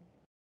won't.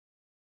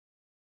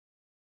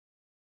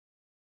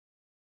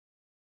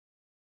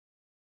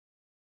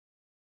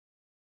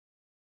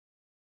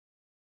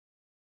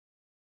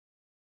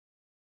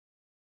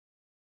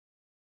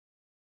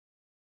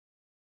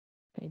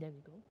 Okay, there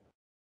we go.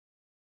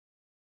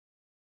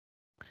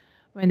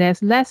 When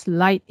there's less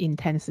light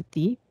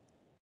intensity,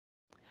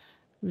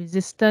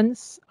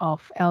 resistance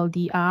of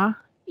LDR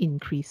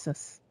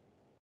increases.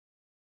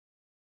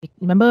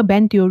 Remember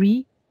band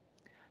theory?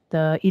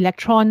 The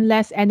electron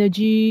less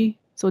energy,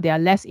 so they are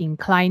less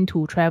inclined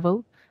to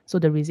travel, so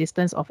the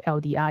resistance of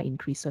LDR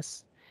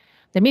increases.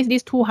 That means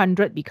this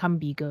 200 become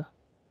bigger.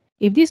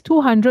 If this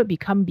 200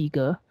 become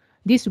bigger,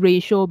 this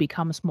ratio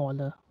becomes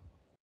smaller.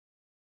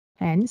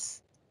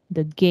 Hence,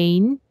 the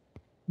gain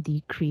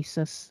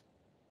decreases.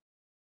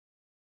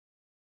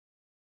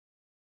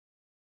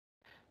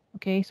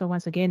 Okay, so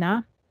once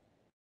again,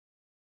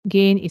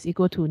 gain is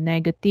equal to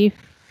negative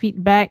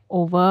feedback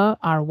over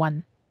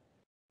R1.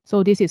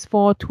 So this is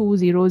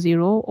 4200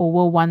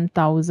 over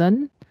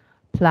 1000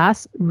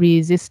 plus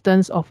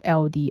resistance of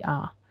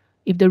LDR.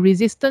 If the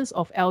resistance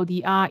of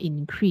LDR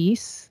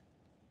increase,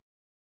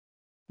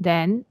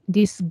 then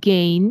this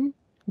gain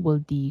will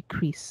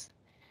decrease.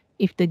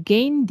 If the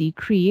gain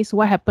decrease,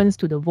 what happens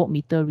to the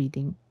voltmeter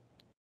reading?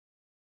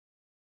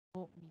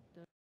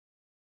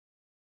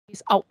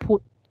 This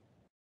output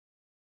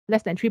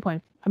less than 3.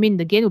 I mean,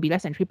 the gain will be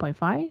less than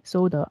 3.5,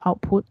 so the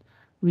output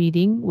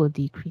reading will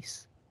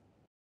decrease.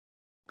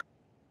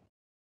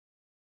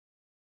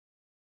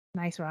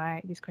 Nice,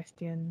 right? This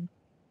question.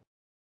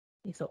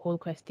 It's an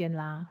old question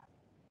lah.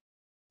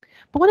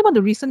 But what about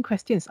the recent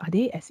questions? Are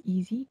they as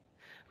easy?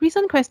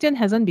 Recent question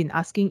hasn't been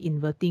asking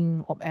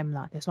inverting op-amp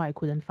lah. That's why I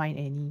couldn't find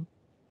any.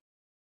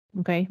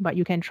 Okay, but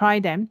you can try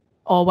them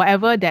or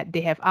whatever that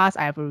they have asked.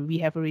 We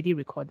have already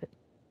recorded.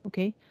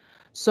 Okay,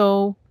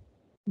 so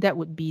that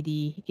would be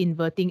the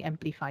inverting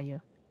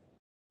amplifier.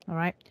 All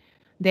right,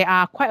 there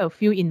are quite a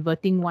few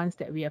inverting ones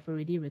that we have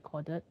already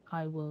recorded.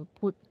 I will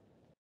put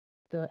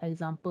the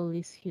example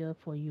list here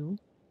for you.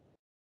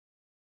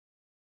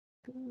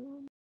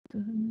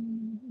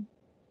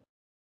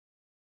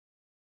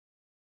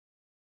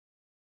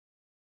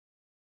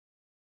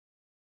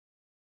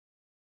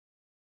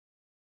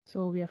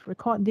 So we have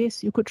recorded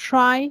this. You could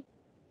try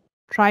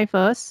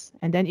first,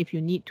 and then if you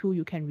need to,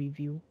 you can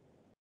review.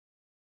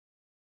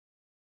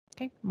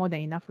 Okay, more than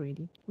enough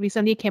already.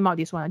 Recently came out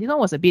this one. This one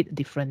was a bit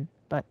different,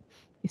 but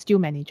it's still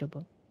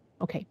manageable.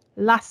 Okay,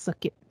 last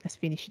circuit. Let's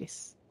finish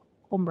this.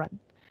 Home run.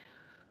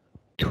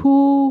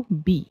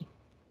 2B,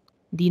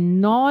 the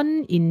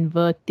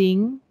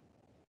non-inverting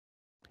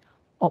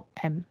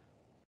op-amp.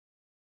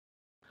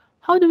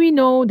 How do we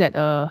know that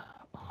a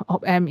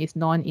op-amp is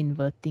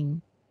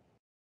non-inverting?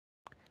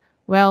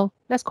 Well,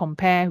 let's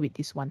compare with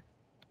this one.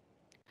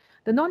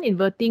 The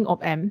non-inverting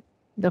op-amp,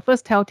 the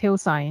first telltale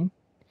sign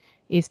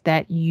is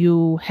that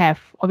you have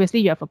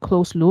a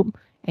closed loop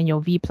and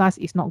your V plus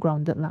is not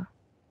grounded lah.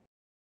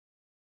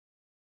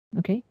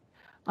 Okay.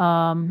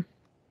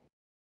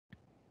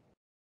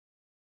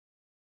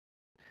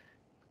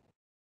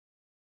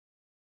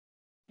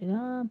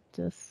 Yeah,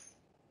 just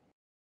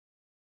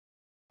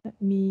let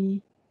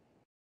me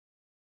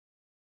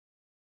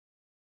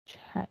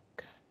check.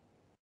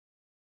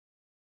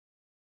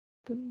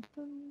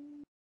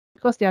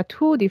 Because there are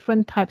two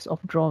different types of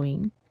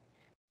drawing,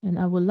 and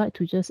I would like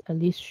to just at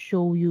least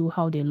show you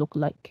how they look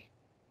like.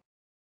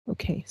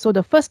 Okay, so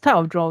the first type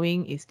of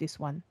drawing is this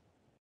one.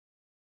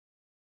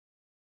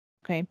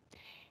 Okay,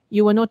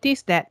 you will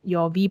notice that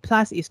your V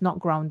plus is not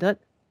grounded.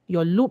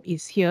 Your loop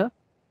is here.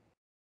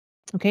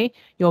 Okay,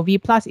 your V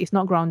plus is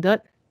not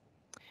grounded.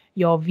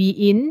 Your V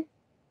in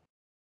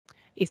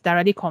is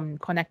directly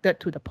connected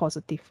to the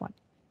positive one.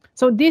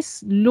 So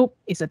this loop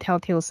is a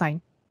telltale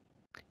sign.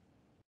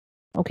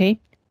 Okay,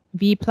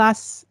 V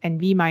plus and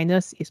V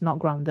minus is not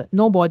grounded.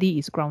 Nobody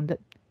is grounded.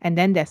 And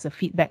then there's a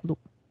feedback loop.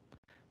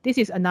 This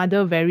is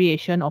another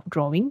variation of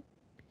drawing.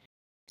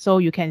 So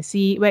you can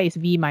see where is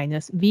V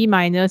minus. V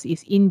minus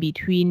is in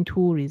between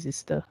two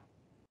resistors.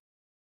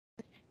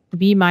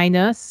 V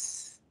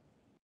minus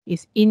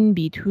is in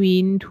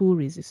between two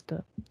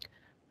resistors.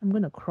 I'm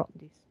going to crop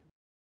this.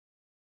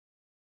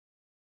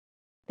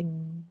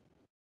 Ding.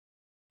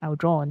 I'll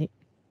draw on it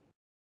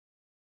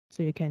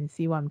so you can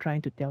see what I'm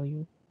trying to tell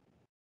you.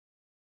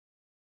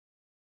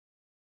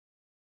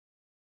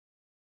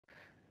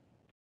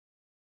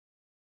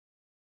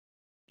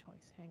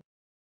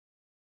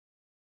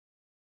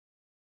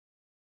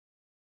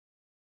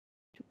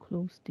 To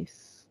close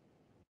this.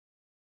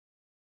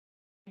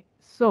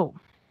 So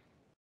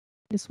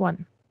this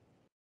one.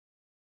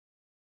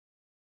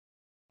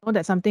 Know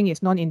that something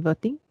is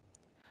non-inverting.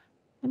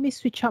 Let me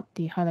switch up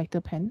the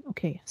highlighter pen.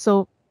 Okay,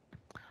 so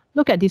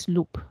look at this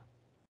loop.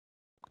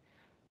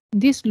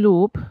 This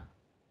loop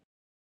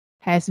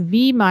has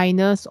V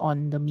minus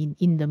on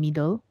in the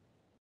middle.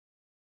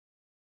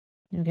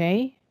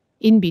 Okay,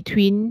 in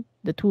between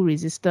the two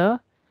resistors,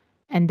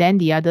 and then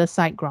the other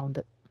side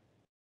grounded.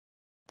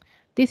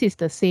 This is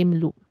the same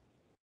loop.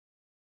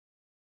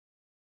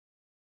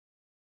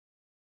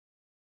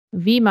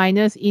 V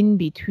minus in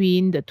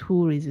between the two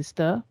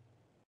resistors,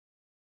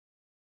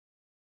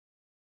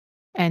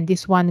 and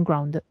this one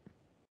grounded.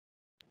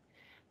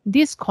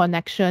 This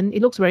connection,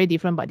 it looks very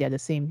different, but they're the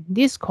same.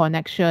 This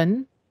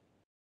connection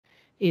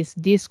is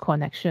this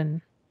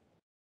connection.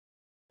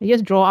 You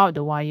just draw out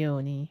the wire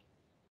only.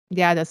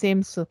 They are the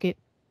same circuit.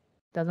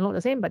 Doesn't look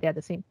the same, but they are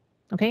the same.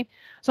 Okay,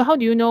 so how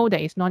do you know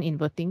that it's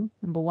non-inverting?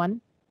 Number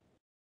one,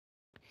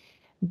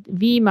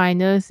 V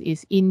minus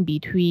is in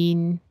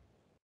between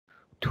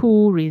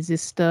two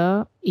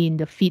resistors in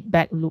the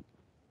feedback loop.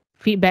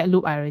 Feedback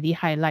loop I already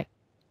highlight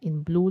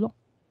in blue.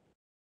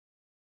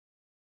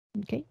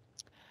 Okay,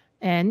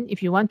 and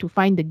if you want to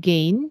find the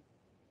gain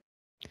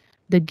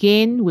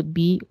would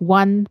be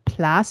 1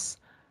 plus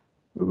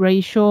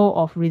ratio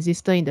of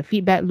resistor in the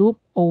feedback loop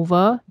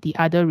over the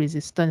other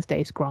resistance that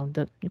is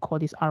grounded. You call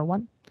this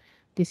R1.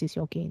 This is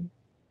your gain.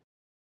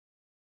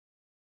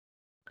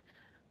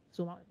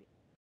 Zoom out a bit.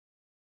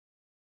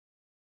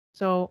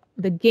 So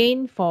the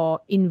gain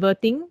for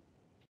inverting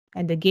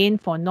and the gain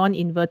for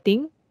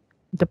non-inverting,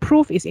 the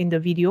proof is in the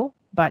video,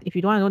 but if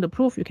you don't want to know the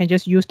proof, you can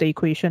just use the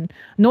equation.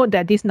 Note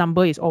that this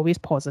number is always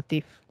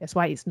positive. That's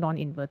why it's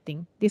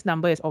non-inverting. This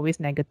number is always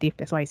negative.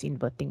 That's why it's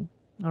inverting.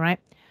 All right.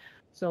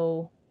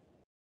 So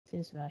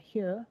since we are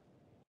here,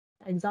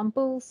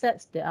 example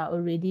sets that are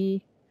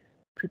already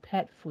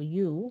prepared for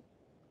you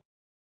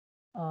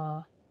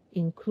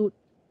include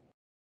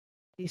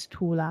these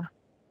two lah.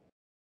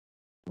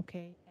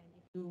 Okay, and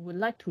if you would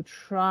like to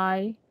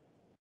try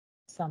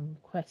some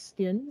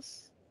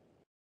questions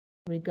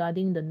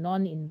regarding the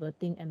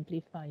non-inverting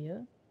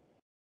amplifier,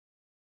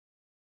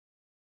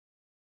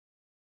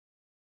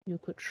 you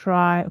could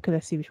try, okay,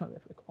 let's see which one we've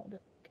recorded.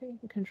 Okay,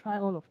 you can try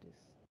all of this.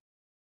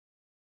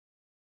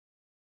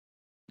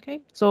 Okay,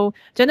 so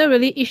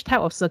generally each type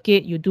of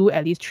circuit you do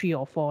at least 3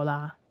 or 4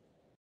 lah.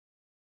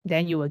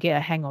 Then you will get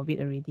a hang of it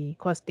already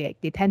because they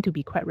tend to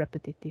be quite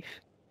repetitive.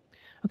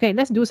 Okay,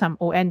 let's do some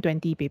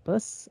ON20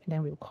 papers and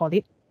then we'll call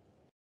it.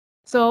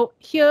 So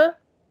here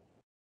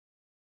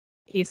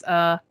is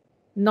a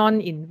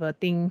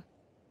non-inverting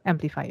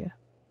amplifier,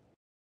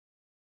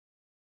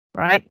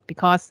 right?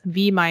 Because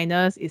V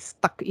minus is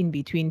stuck in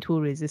between two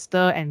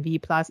resistors and V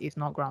plus is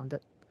not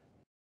grounded.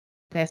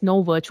 There's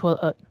no virtual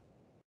earth.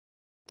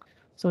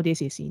 So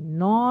this is a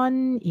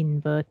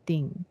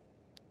non-inverting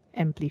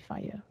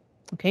amplifier.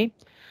 Okay.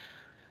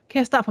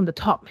 Okay, start from the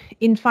top.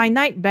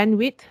 Infinite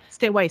bandwidth,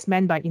 state what is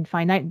meant by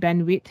infinite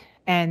bandwidth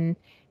and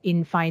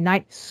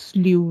infinite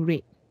slew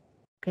rate.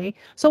 Okay,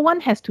 so one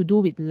has to do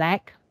with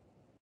lag,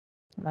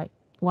 like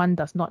one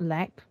does not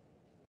lag.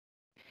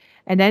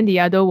 And then the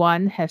other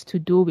one has to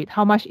do with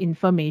how much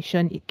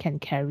information it can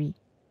carry.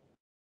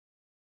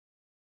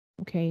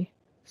 Okay,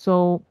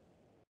 so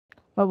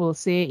what we'll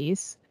say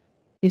is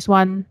this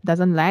one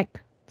doesn't lag,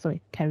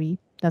 carry,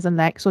 doesn't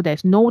lag, so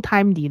there's no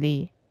time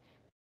delay.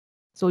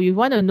 So you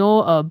want to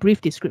know a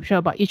brief description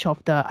about each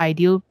of the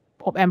ideal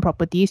op-amp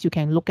properties, you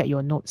can look at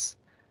your notes.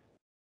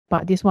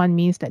 But this one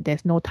means that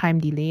there's no time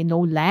delay, no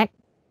lag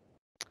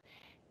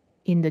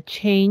in the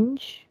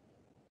change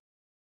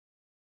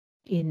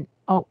in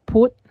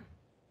output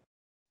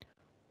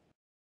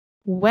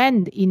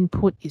when the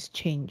input is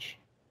changed.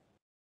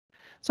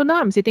 So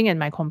now I'm sitting at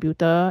my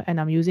computer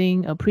and I'm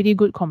using a pretty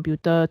good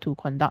computer to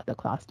conduct the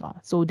class.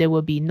 So there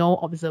will be no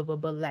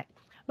observable lag.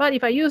 But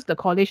if I use the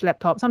college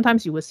laptop,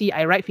 sometimes you will see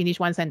I write finish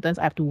one sentence,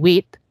 I have to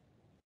wait.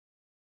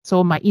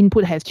 So my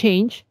input has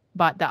changed,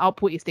 but the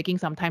output is taking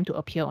some time to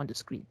appear on the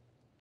screen.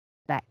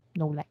 Lag,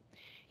 no lag.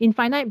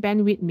 Infinite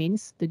bandwidth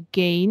means the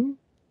gain,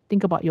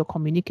 think about your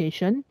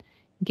communication,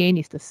 gain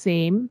is the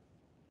same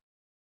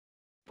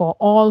for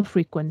all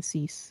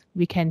frequencies.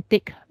 We can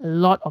take a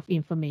lot of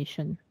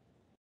information.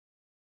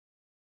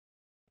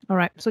 All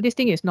right, so this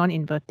thing is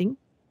non-inverting.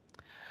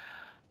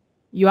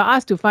 You are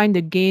asked to find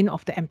the gain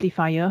of the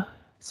amplifier.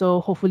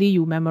 So hopefully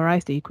you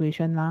memorize the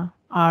equation lah.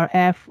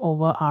 RF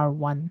over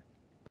R1.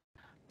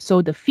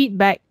 So the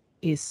feedback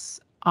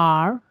is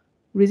R.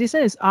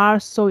 Resistance is R,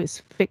 so it's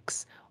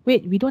fixed.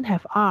 Wait, we don't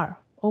have R.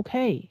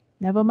 Okay,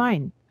 never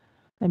mind.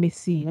 Let me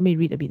see. Let me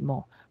read a bit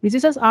more.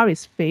 Resistance R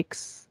is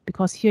fixed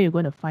because here you're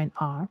going to find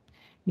R,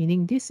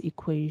 meaning this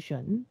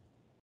equation,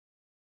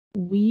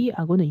 we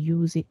are going to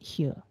use it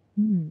here.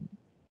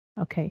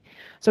 Okay,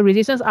 so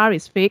resistance R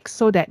is fixed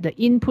so that the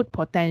input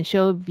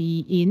potential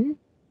V in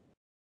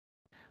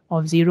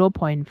of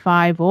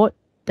 0.5 volt,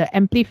 the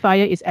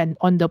amplifier is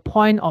on the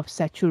point of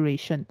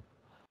saturation.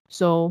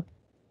 So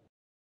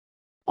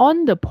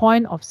on the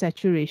point of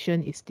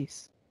saturation is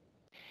this.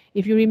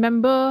 If you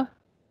remember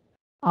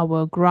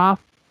our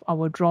graph,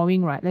 our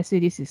drawing, right? Let's say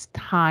this is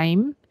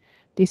time,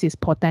 this is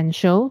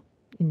potential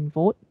in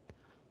volt.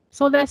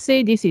 So let's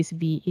say this is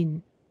V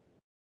in.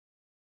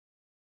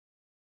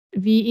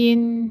 V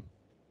in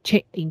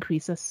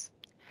increases.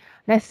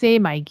 Let's say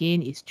my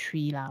gain is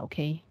 3 lah,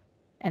 okay?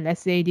 And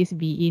let's say this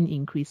V in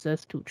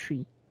increases to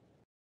 3.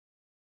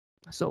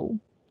 So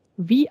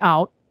V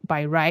out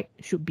by right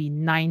should be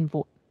 9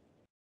 volt.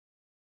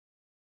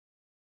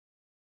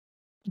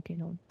 Okay,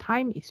 no,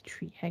 time is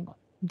 3. Hang on.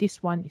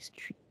 This one is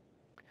 3.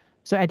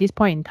 So at this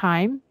point in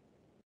time,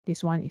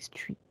 this one is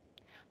 3.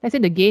 Let's say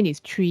the gain is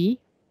 3.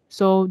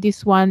 So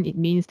this one, it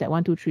means that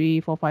 1, 2,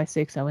 3, 4, 5,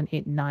 6, 7,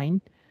 8,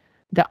 9.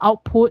 The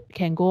output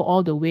can go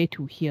all the way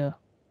to here.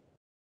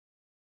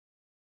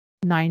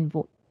 9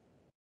 volt.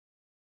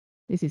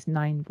 This is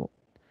 9 volt.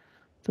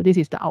 So this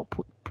is the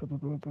output.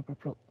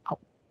 Out.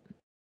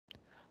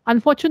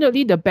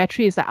 Unfortunately, the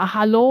battery is like,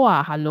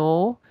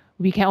 hello.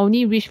 We can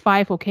only reach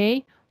 5,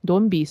 okay?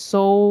 Don't be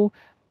so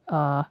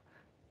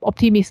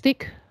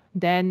optimistic.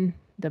 Then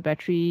the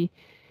battery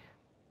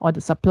or the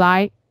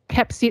supply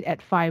caps it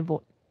at 5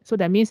 volt. So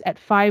that means at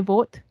 5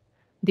 volt,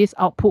 this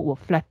output will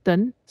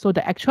flatten. So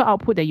the actual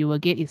output that you will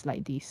get is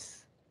like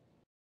this.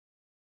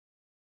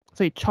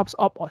 So it chops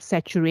up or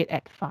saturate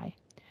at 5.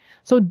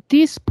 So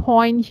this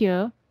point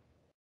here,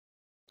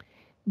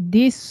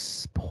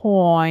 this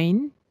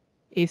point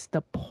is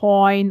the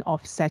point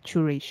of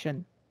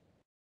saturation.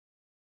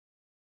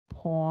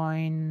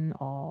 Point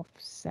of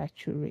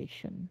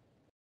saturation.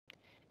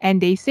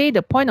 And they say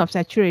the point of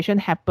saturation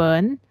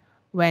happens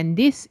when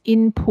this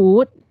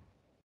input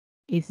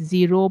is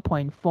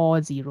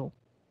 0.40.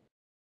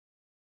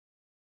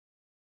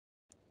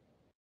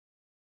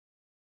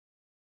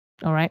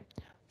 All right.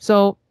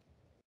 So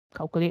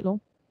calculate low.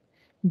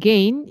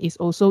 Gain is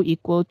also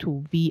equal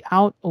to V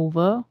out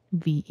over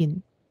V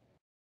in.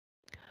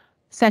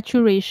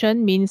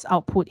 Saturation means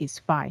output is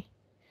 5.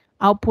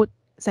 Output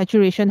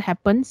saturation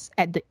happens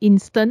at the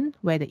instant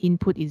where the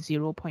input is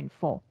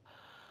 0.4.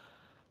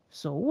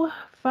 So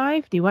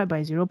 5 divided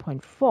by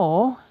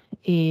 0.4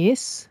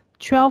 is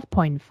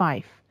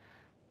 12.5.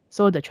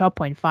 So the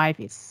 12.5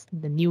 is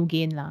the new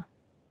gain lah.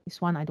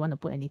 This one I don't want to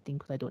put anything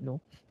because I don't know.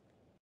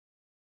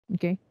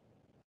 Okay.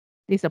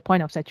 This is the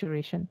point of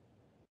saturation.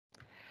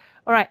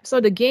 All right, so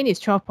the gain is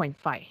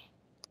 12.5.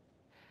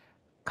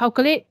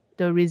 Calculate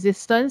the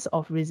resistance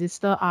of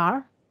resistor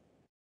R.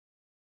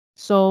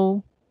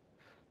 So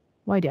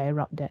why did I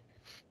rub that?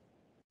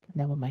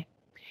 Never mind.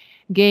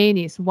 Gain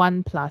is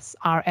 1 plus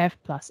RF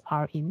plus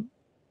R in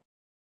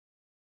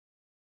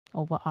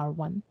over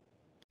R1.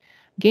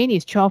 Gain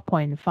is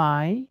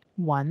 12.5,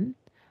 1.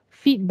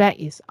 Feedback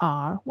is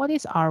R. What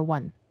is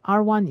R1?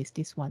 R1 is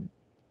this one.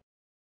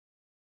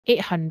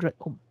 800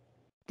 ohm.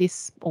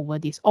 This over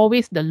this.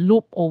 Always the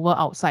loop over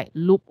outside,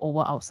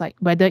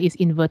 whether it's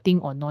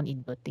inverting or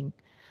non-inverting.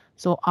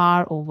 So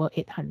R over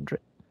 800.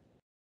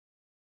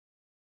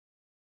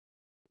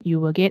 You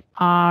will get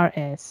R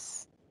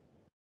as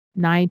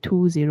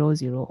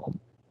 9200 ohm.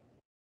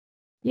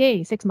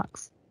 Yay, 6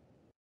 marks.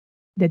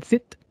 That's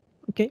it.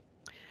 Okay.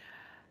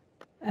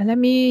 Let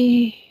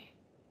me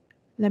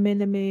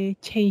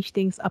change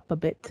things up a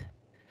bit.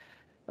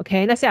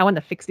 Okay, let's say I want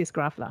to fix this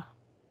graph lah.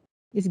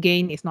 This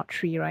gain is not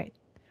 3, right?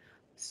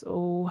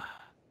 So,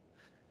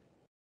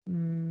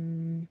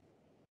 okay,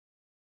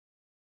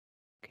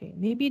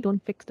 maybe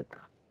don't fix the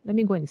graph. Let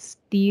me go and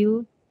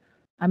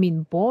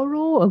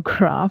borrow a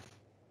graph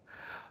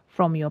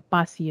from your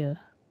past year.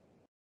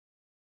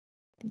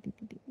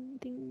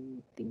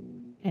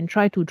 And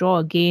try to draw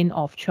a gain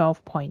of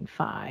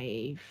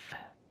 12.5.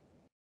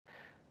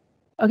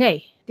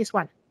 Okay, this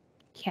one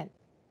can.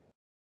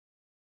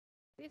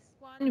 This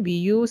one we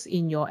use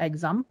in your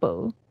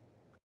example,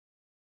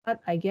 but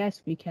I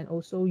guess we can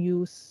also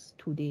use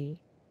today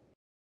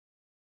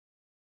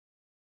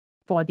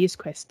for this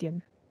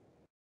question.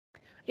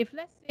 If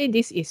let's say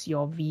this is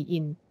your V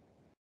in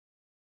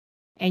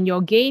and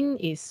your gain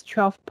is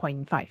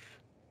 12.5.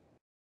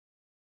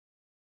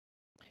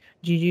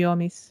 GG or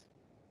miss?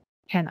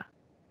 Can.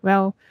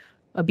 Well,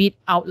 a bit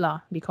out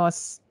lah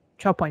because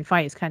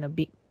 12.5 is kind of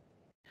big.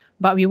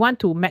 But we want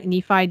to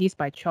magnify this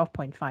by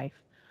 12.5.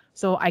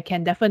 So I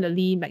can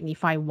definitely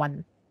magnify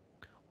 1.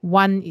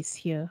 1 is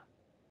here.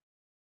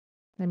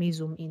 Let me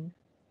zoom in.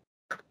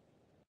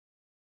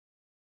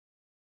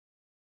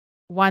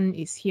 1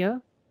 is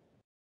here.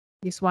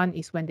 This one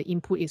is when the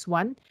input is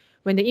 1.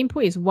 When the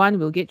input is 1,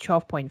 we'll get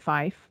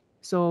 12.5.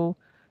 So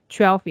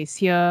 12 is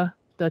here.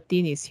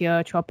 13 is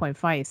here,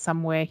 12.5 is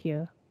somewhere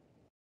here.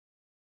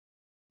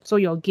 So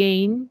your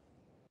gain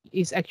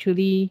is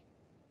actually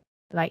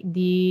like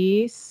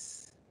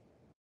this.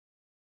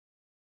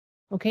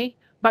 Okay,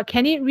 but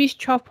can it reach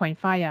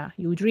 12.5? Yeah,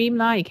 you dream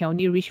lah, it can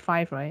only reach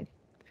 5, right?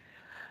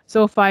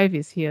 So 5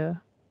 is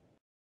here.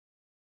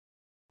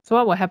 So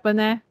what will happen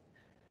there?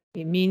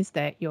 It means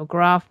that your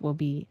graph will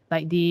be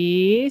like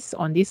this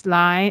on this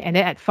line, and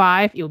then at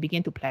 5, it will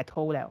begin to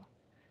plateau now.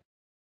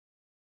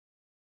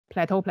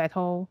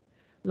 Plateau.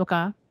 Look,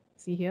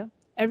 see here?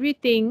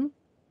 Everything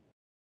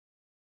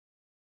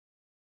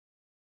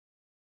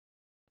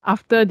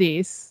after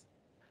this,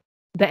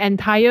 the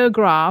entire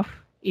graph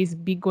is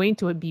going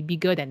to be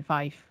bigger than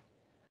 5.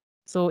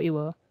 So it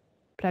will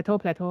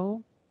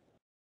plateau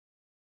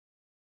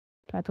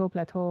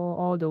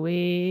all the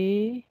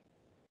way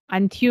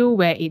until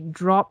where it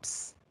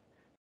drops.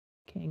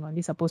 Okay, hang on,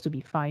 this is supposed to be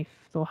 5.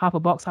 So half a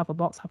box,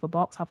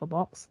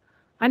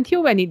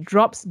 until when it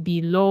drops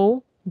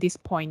below this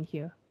point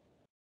here.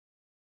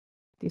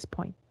 This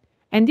point.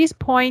 And this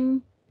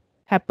point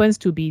happens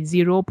to be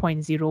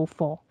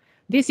 0.04.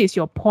 This is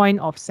your point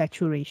of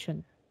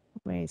saturation.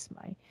 Where is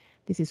my?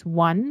 This is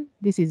 1.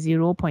 This is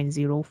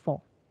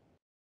 0.04.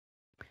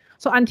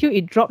 So until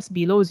it drops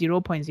below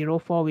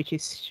 0.04, which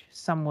is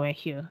somewhere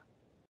here.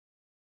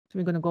 So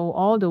we're going to go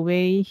all the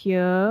way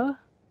here,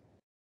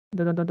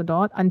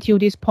 until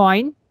this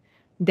point.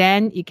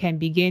 Then it can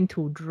begin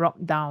to drop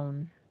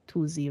down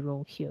to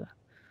 0 here.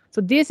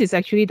 So this is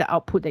actually the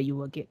output that you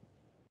will get.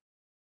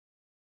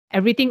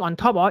 Everything on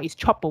top is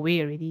chopped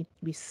away already.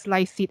 We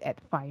slice it at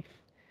 5.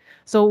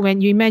 So when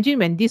you imagine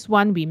when this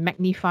one, we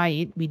magnify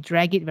it, we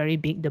drag it very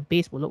big, the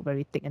base will look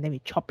very thick, and then we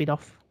chop it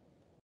off.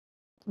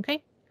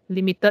 Okay,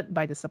 limited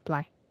by the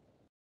supply.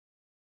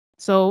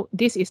 So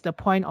this is the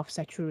point of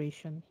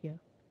saturation here.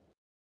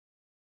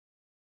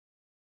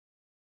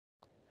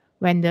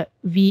 When the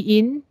V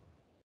in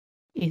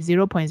is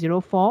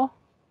 0.04,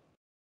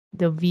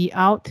 the V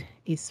out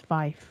is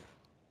 5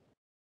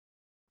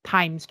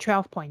 times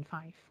 12.5.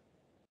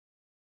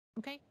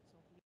 Okay.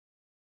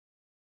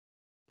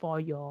 For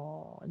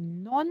your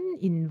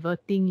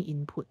non-inverting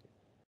input.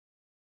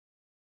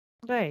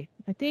 Okay,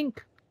 I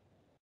think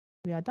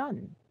we are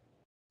done,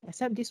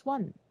 except this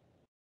one.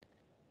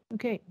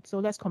 Okay, so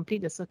let's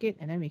complete the circuit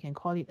and then we can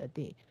call it a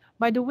day.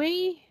 By the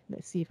way,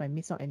 let's see if I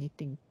miss out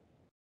anything.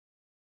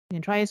 You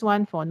can try this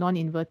one for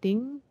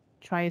non-inverting,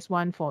 try this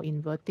one for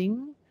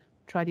inverting,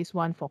 try this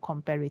one for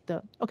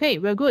comparator. Okay,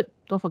 we're good.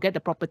 Don't forget the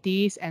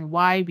properties and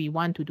why we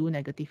want to do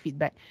negative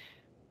feedback.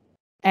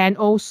 And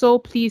also,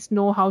 please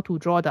know how to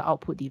draw the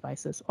output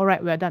devices. All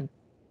right, we're done.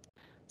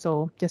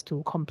 So just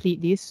to complete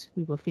this,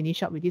 we will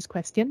finish up with this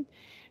question.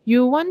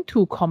 You want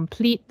to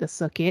complete the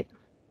circuit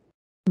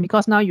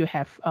because now you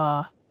have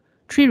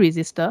 3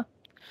 resistors.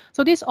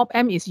 So this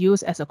op-amp is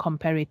used as a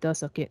comparator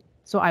circuit.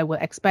 So I will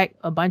expect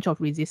a bunch of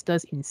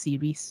resistors in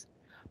series.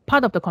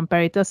 Part of the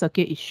comparator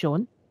circuit is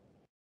shown.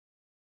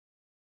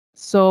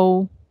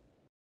 So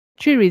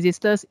 3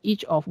 resistors,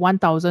 each of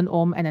 1000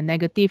 ohm and a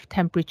negative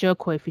temperature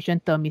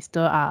coefficient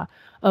thermistor are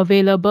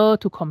available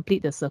to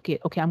complete the circuit.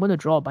 Okay, I'm going to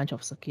draw a bunch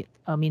of circuit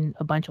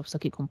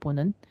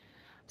component.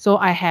 So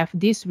I have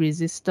this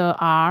resistor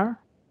R.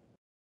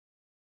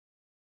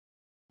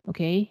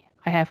 Okay,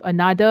 I have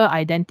another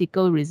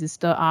identical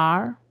resistor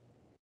R.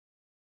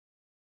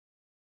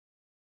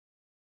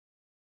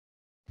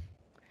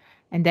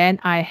 And then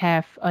I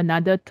have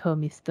another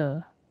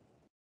thermistor.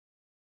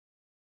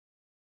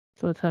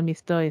 So the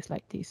thermistor is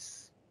like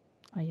this.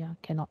 I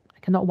cannot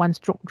one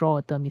stroke draw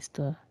a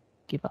thermistor.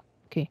 Give up.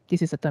 Okay,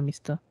 this is a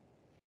thermistor.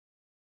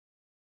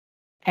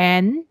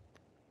 And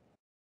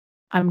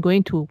I'm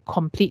going to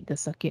complete the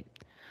circuit.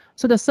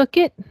 So the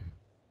circuit,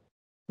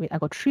 wait, I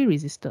got 3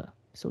 resistors.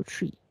 So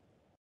 3.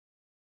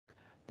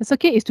 The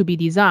circuit is to be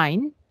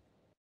designed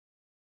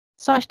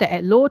such that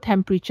at low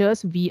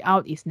temperatures, V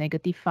out is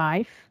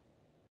 -5.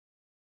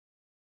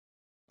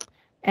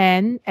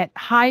 And at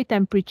high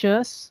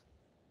temperatures,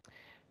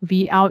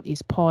 V out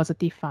is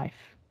 +5.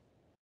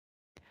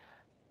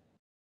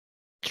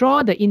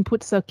 Draw the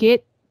input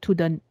circuit to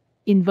the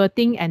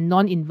inverting and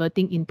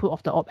non-inverting input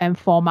of the op-amp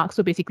 4 mark.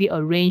 So basically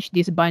arrange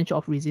this bunch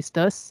of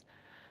resistors.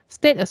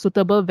 State a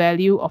suitable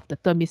value of the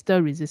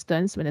thermistor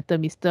resistance when the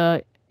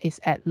thermistor is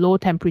at low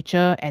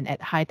temperature and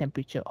at high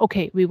temperature.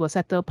 Okay, we will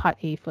settle part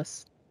A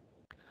first.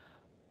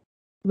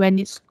 When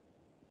it's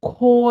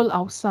cold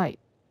outside,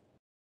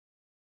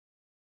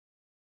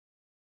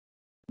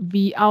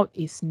 V out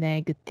is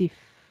negative.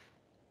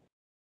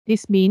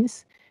 This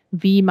means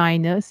V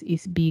minus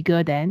is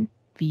bigger than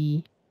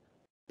V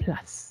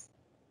plus.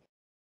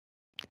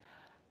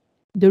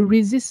 The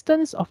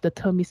resistance of the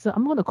thermistor,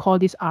 I'm going to call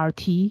this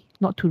RT,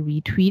 not to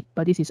retweet,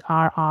 but this is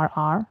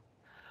RRR.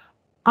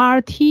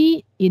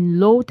 RT in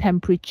low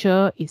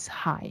temperature is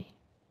high.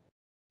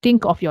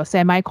 Think of your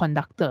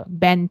semiconductor,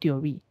 band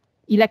theory.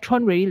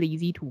 Electron very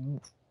lazy to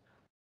move.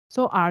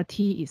 So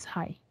RT is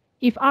high.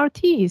 If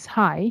RT is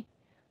high,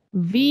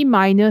 V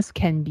minus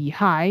can be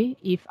high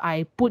if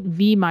I put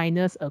V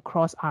minus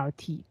across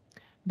RT.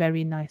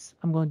 Very nice.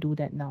 I'm going to do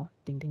that now.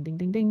 Ding, ding, ding,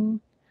 ding,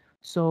 ding.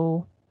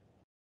 So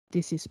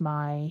this is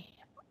my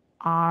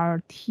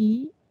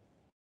RT.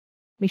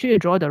 Make sure you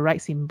draw the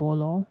right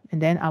symbol, and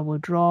then I will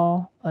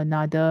draw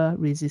another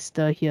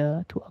resistor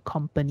here to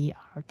accompany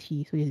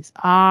RT. So this is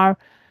R,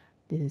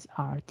 this is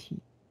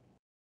RT.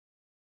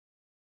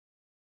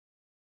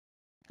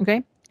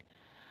 Okay,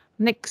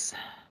 next,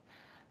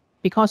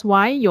 because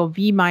why? Your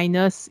V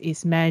minus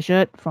is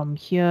measured from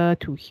here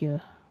to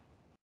here.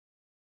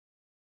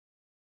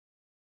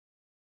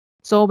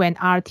 So when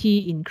RT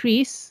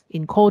increase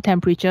in cold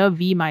temperature,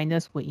 V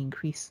minus will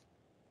increase.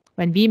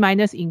 When V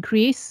minus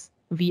increase,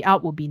 V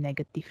out will be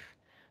negative.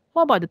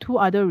 What about the two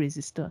other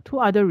resistor? Two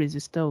other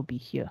resistor will be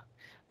here.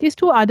 These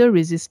two other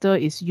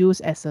resistor is used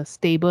as a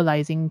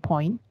stabilizing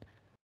point.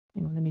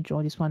 Let me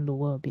draw this one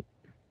lower a bit.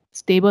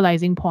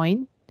 Stabilizing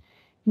point,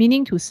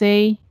 meaning to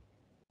say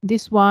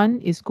this one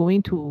is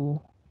going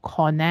to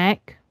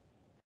connect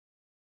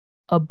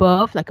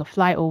above like a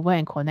flyover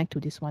and connect to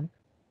this one.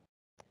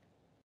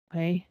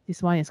 Okay,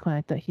 this one is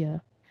connected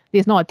here.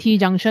 This is not a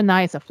T-junction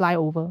now, it's a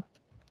flyover.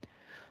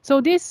 So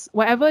this,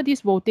 whatever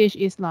this voltage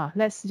is lah,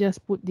 let's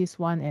just put this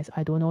one as,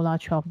 I don't know lah,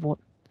 12 volt.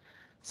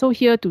 So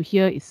here to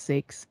here is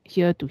 6,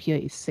 here to here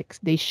is 6.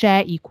 They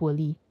share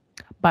equally.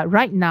 But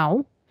right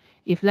now,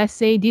 if let's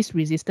say this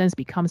resistance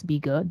becomes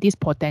bigger, this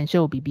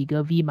potential will be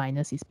bigger, V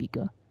minus is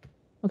bigger.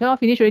 Okay, I'll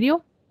finish already.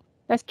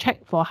 Let's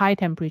check for high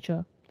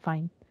temperature.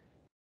 Fine.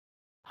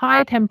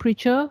 High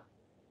temperature,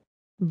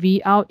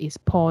 V out is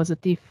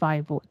positive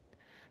 5 volt.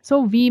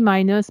 So V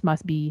minus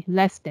must be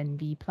less than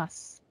V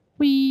plus.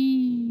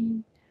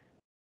 Whee!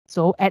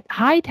 So at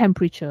high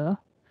temperature,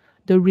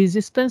 the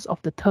resistance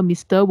of the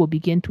thermistor will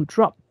begin to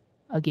drop.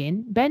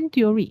 Again, band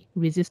theory,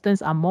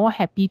 electrons are more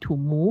happy to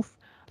move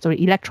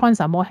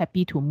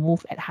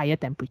at higher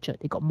temperature.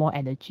 They got more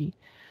energy.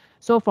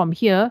 So from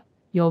here,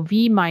 your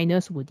V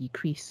minus will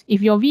decrease.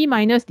 If your V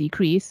minus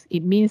decrease,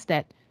 it means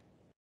that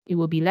it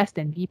will be less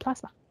than V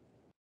plus.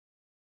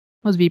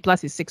 Because V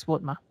plus is 6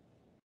 volt.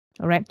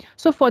 All right.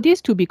 So for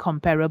this to be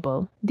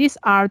comparable, this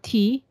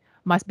RT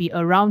must be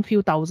around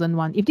few thousand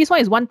one. If this one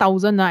is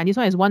 1,000 and this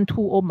one is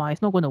 1,2 ohm,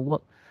 it's not going to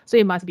work. So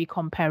it must be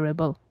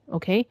comparable.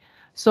 Okay.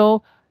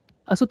 So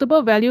a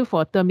suitable value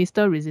for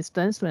thermistor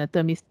resistance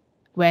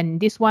when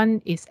this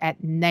one is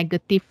at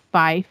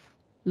 -5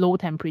 low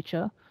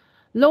temperature.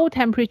 Low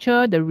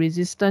temperature, the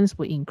resistance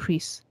will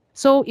increase.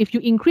 So if you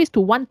increase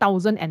to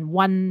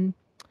 1,001,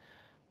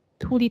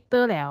 2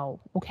 liter liao,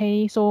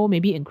 okay, so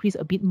maybe increase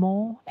a bit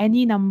more.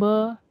 Any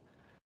number,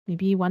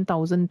 maybe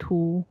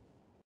 1,002.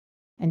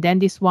 And then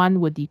this one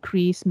will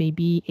decrease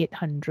maybe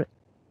 800.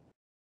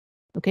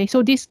 Okay,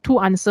 so these two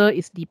answer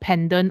is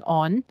dependent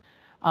on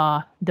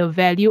the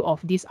value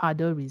of this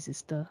other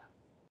resistor.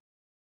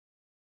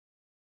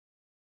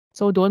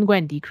 So don't go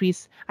and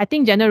decrease. I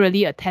think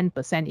generally a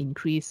 10%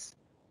 increase,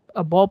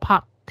 a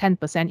ballpark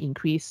 10%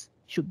 increase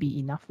should be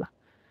enough lah.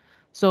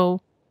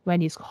 So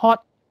when it's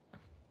hot,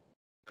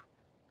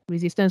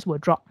 resistance will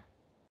drop,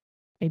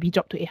 maybe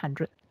drop to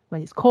 800.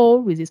 When it's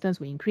cold, resistance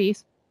will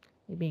increase,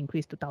 maybe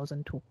increase to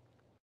 1,002.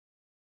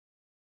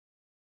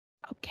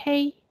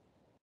 Okay,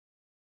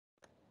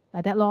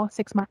 like that law,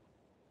 6 marks.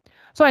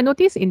 So I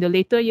noticed in the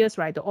later years,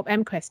 right, the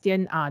op-amp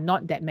question are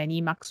not that many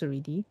marks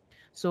already.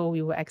 So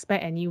we will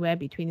expect anywhere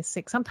between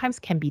 6, sometimes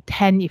can be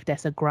 10 if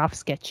there's a graph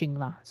sketching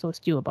lah. So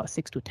still about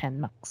 6 to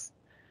 10 marks.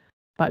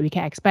 But we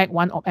can expect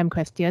one op-amp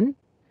question,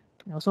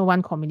 and also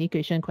one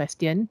communication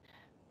question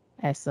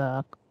as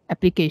a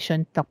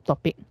application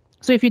topic.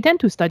 So if you tend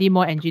to study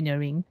more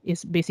engineering,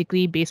 it's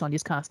basically based on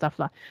this kind of stuff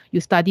lah.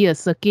 You study a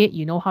circuit,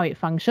 you know how it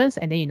functions,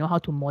 and then you know how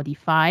to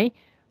modify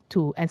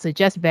and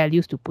suggest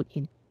values to put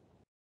in.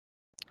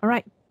 All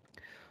right,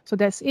 so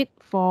that's it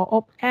for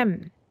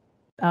op-amp.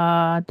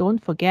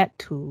 Don't forget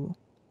to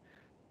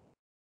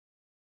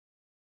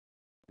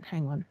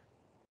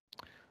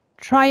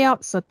try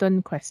out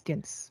certain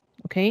questions.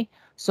 Okay,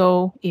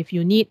 so if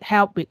you need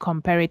help with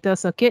comparator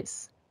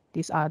circuits,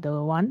 these are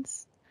the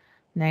ones.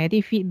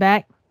 Negative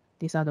feedback,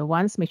 these are the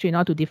ones. Make sure you know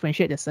how to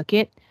differentiate the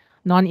circuit.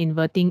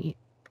 Non-inverting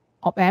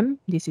op-amp,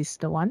 this is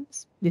the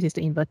ones. This is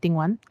the inverting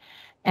one.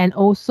 And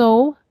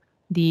also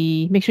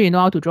make sure you know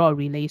how to draw a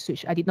relay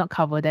switch. I did not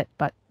cover that,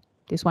 but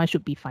this one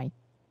should be fine.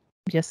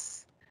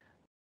 Just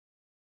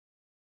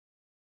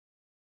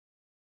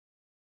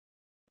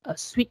a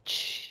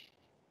switch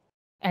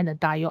and a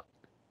diode.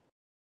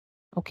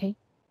 Okay,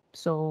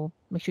 so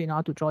make sure you know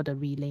how to draw the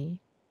relay.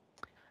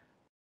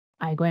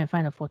 I go and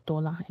find a photo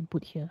lah and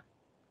put here.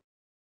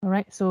 All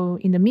right, so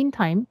in the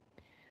meantime,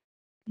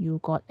 you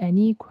got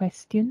any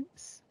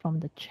questions from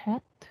the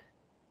chat?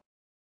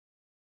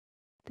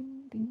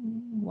 Ding,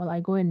 ding. While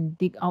I go and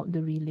dig out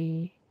the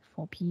relay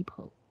for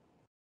people.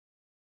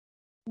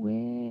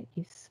 Where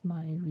is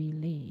my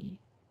relay?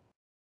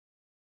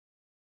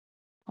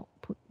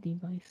 Output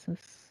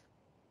devices.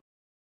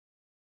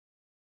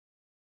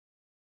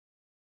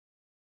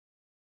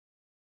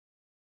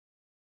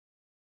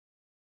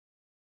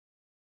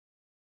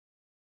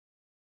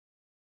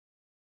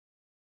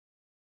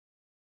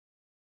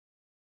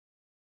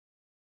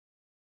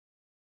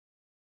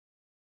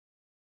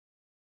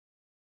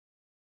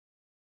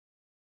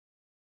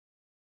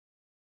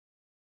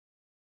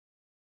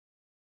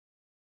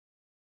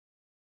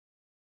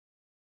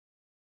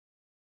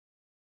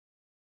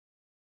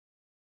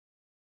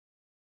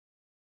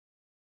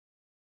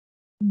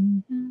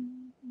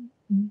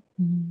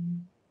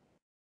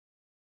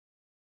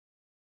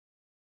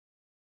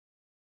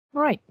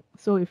 All right,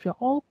 so if you're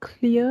all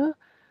clear,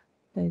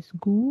 that's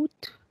good.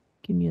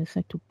 Give me a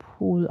sec to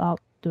pull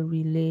out the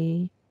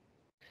relay.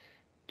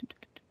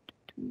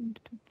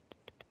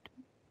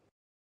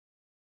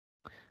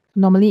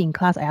 Normally in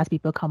class, I ask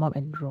people come up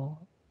and draw.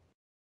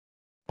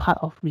 Part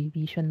of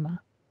revision, ma.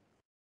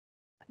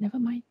 Never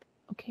mind.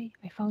 Okay,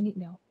 I found it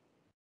now.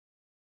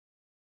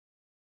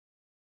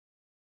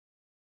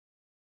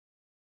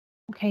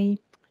 Okay,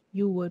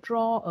 you will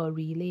draw a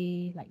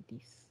relay like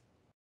this.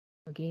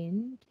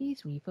 Again,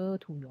 please refer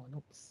to your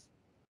notes.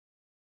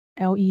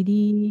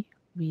 LED,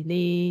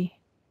 relay,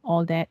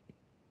 all that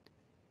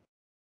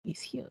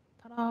is here.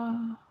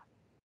 Ta-da!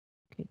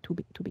 Okay, too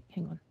big,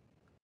 hang on.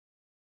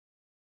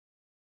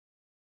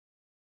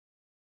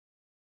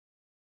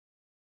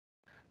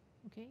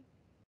 Okay,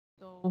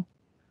 so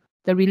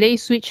the relay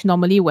switch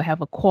normally will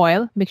have a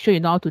coil. Make sure you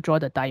know how to draw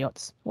the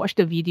diodes. Watch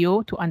the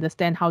video to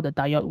understand how the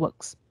diode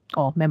works,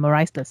 or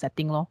memorize the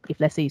setting law if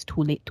let's say it's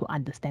too late to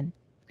understand.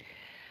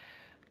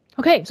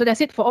 Okay, so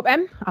that's it for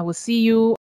op-amp. I will see you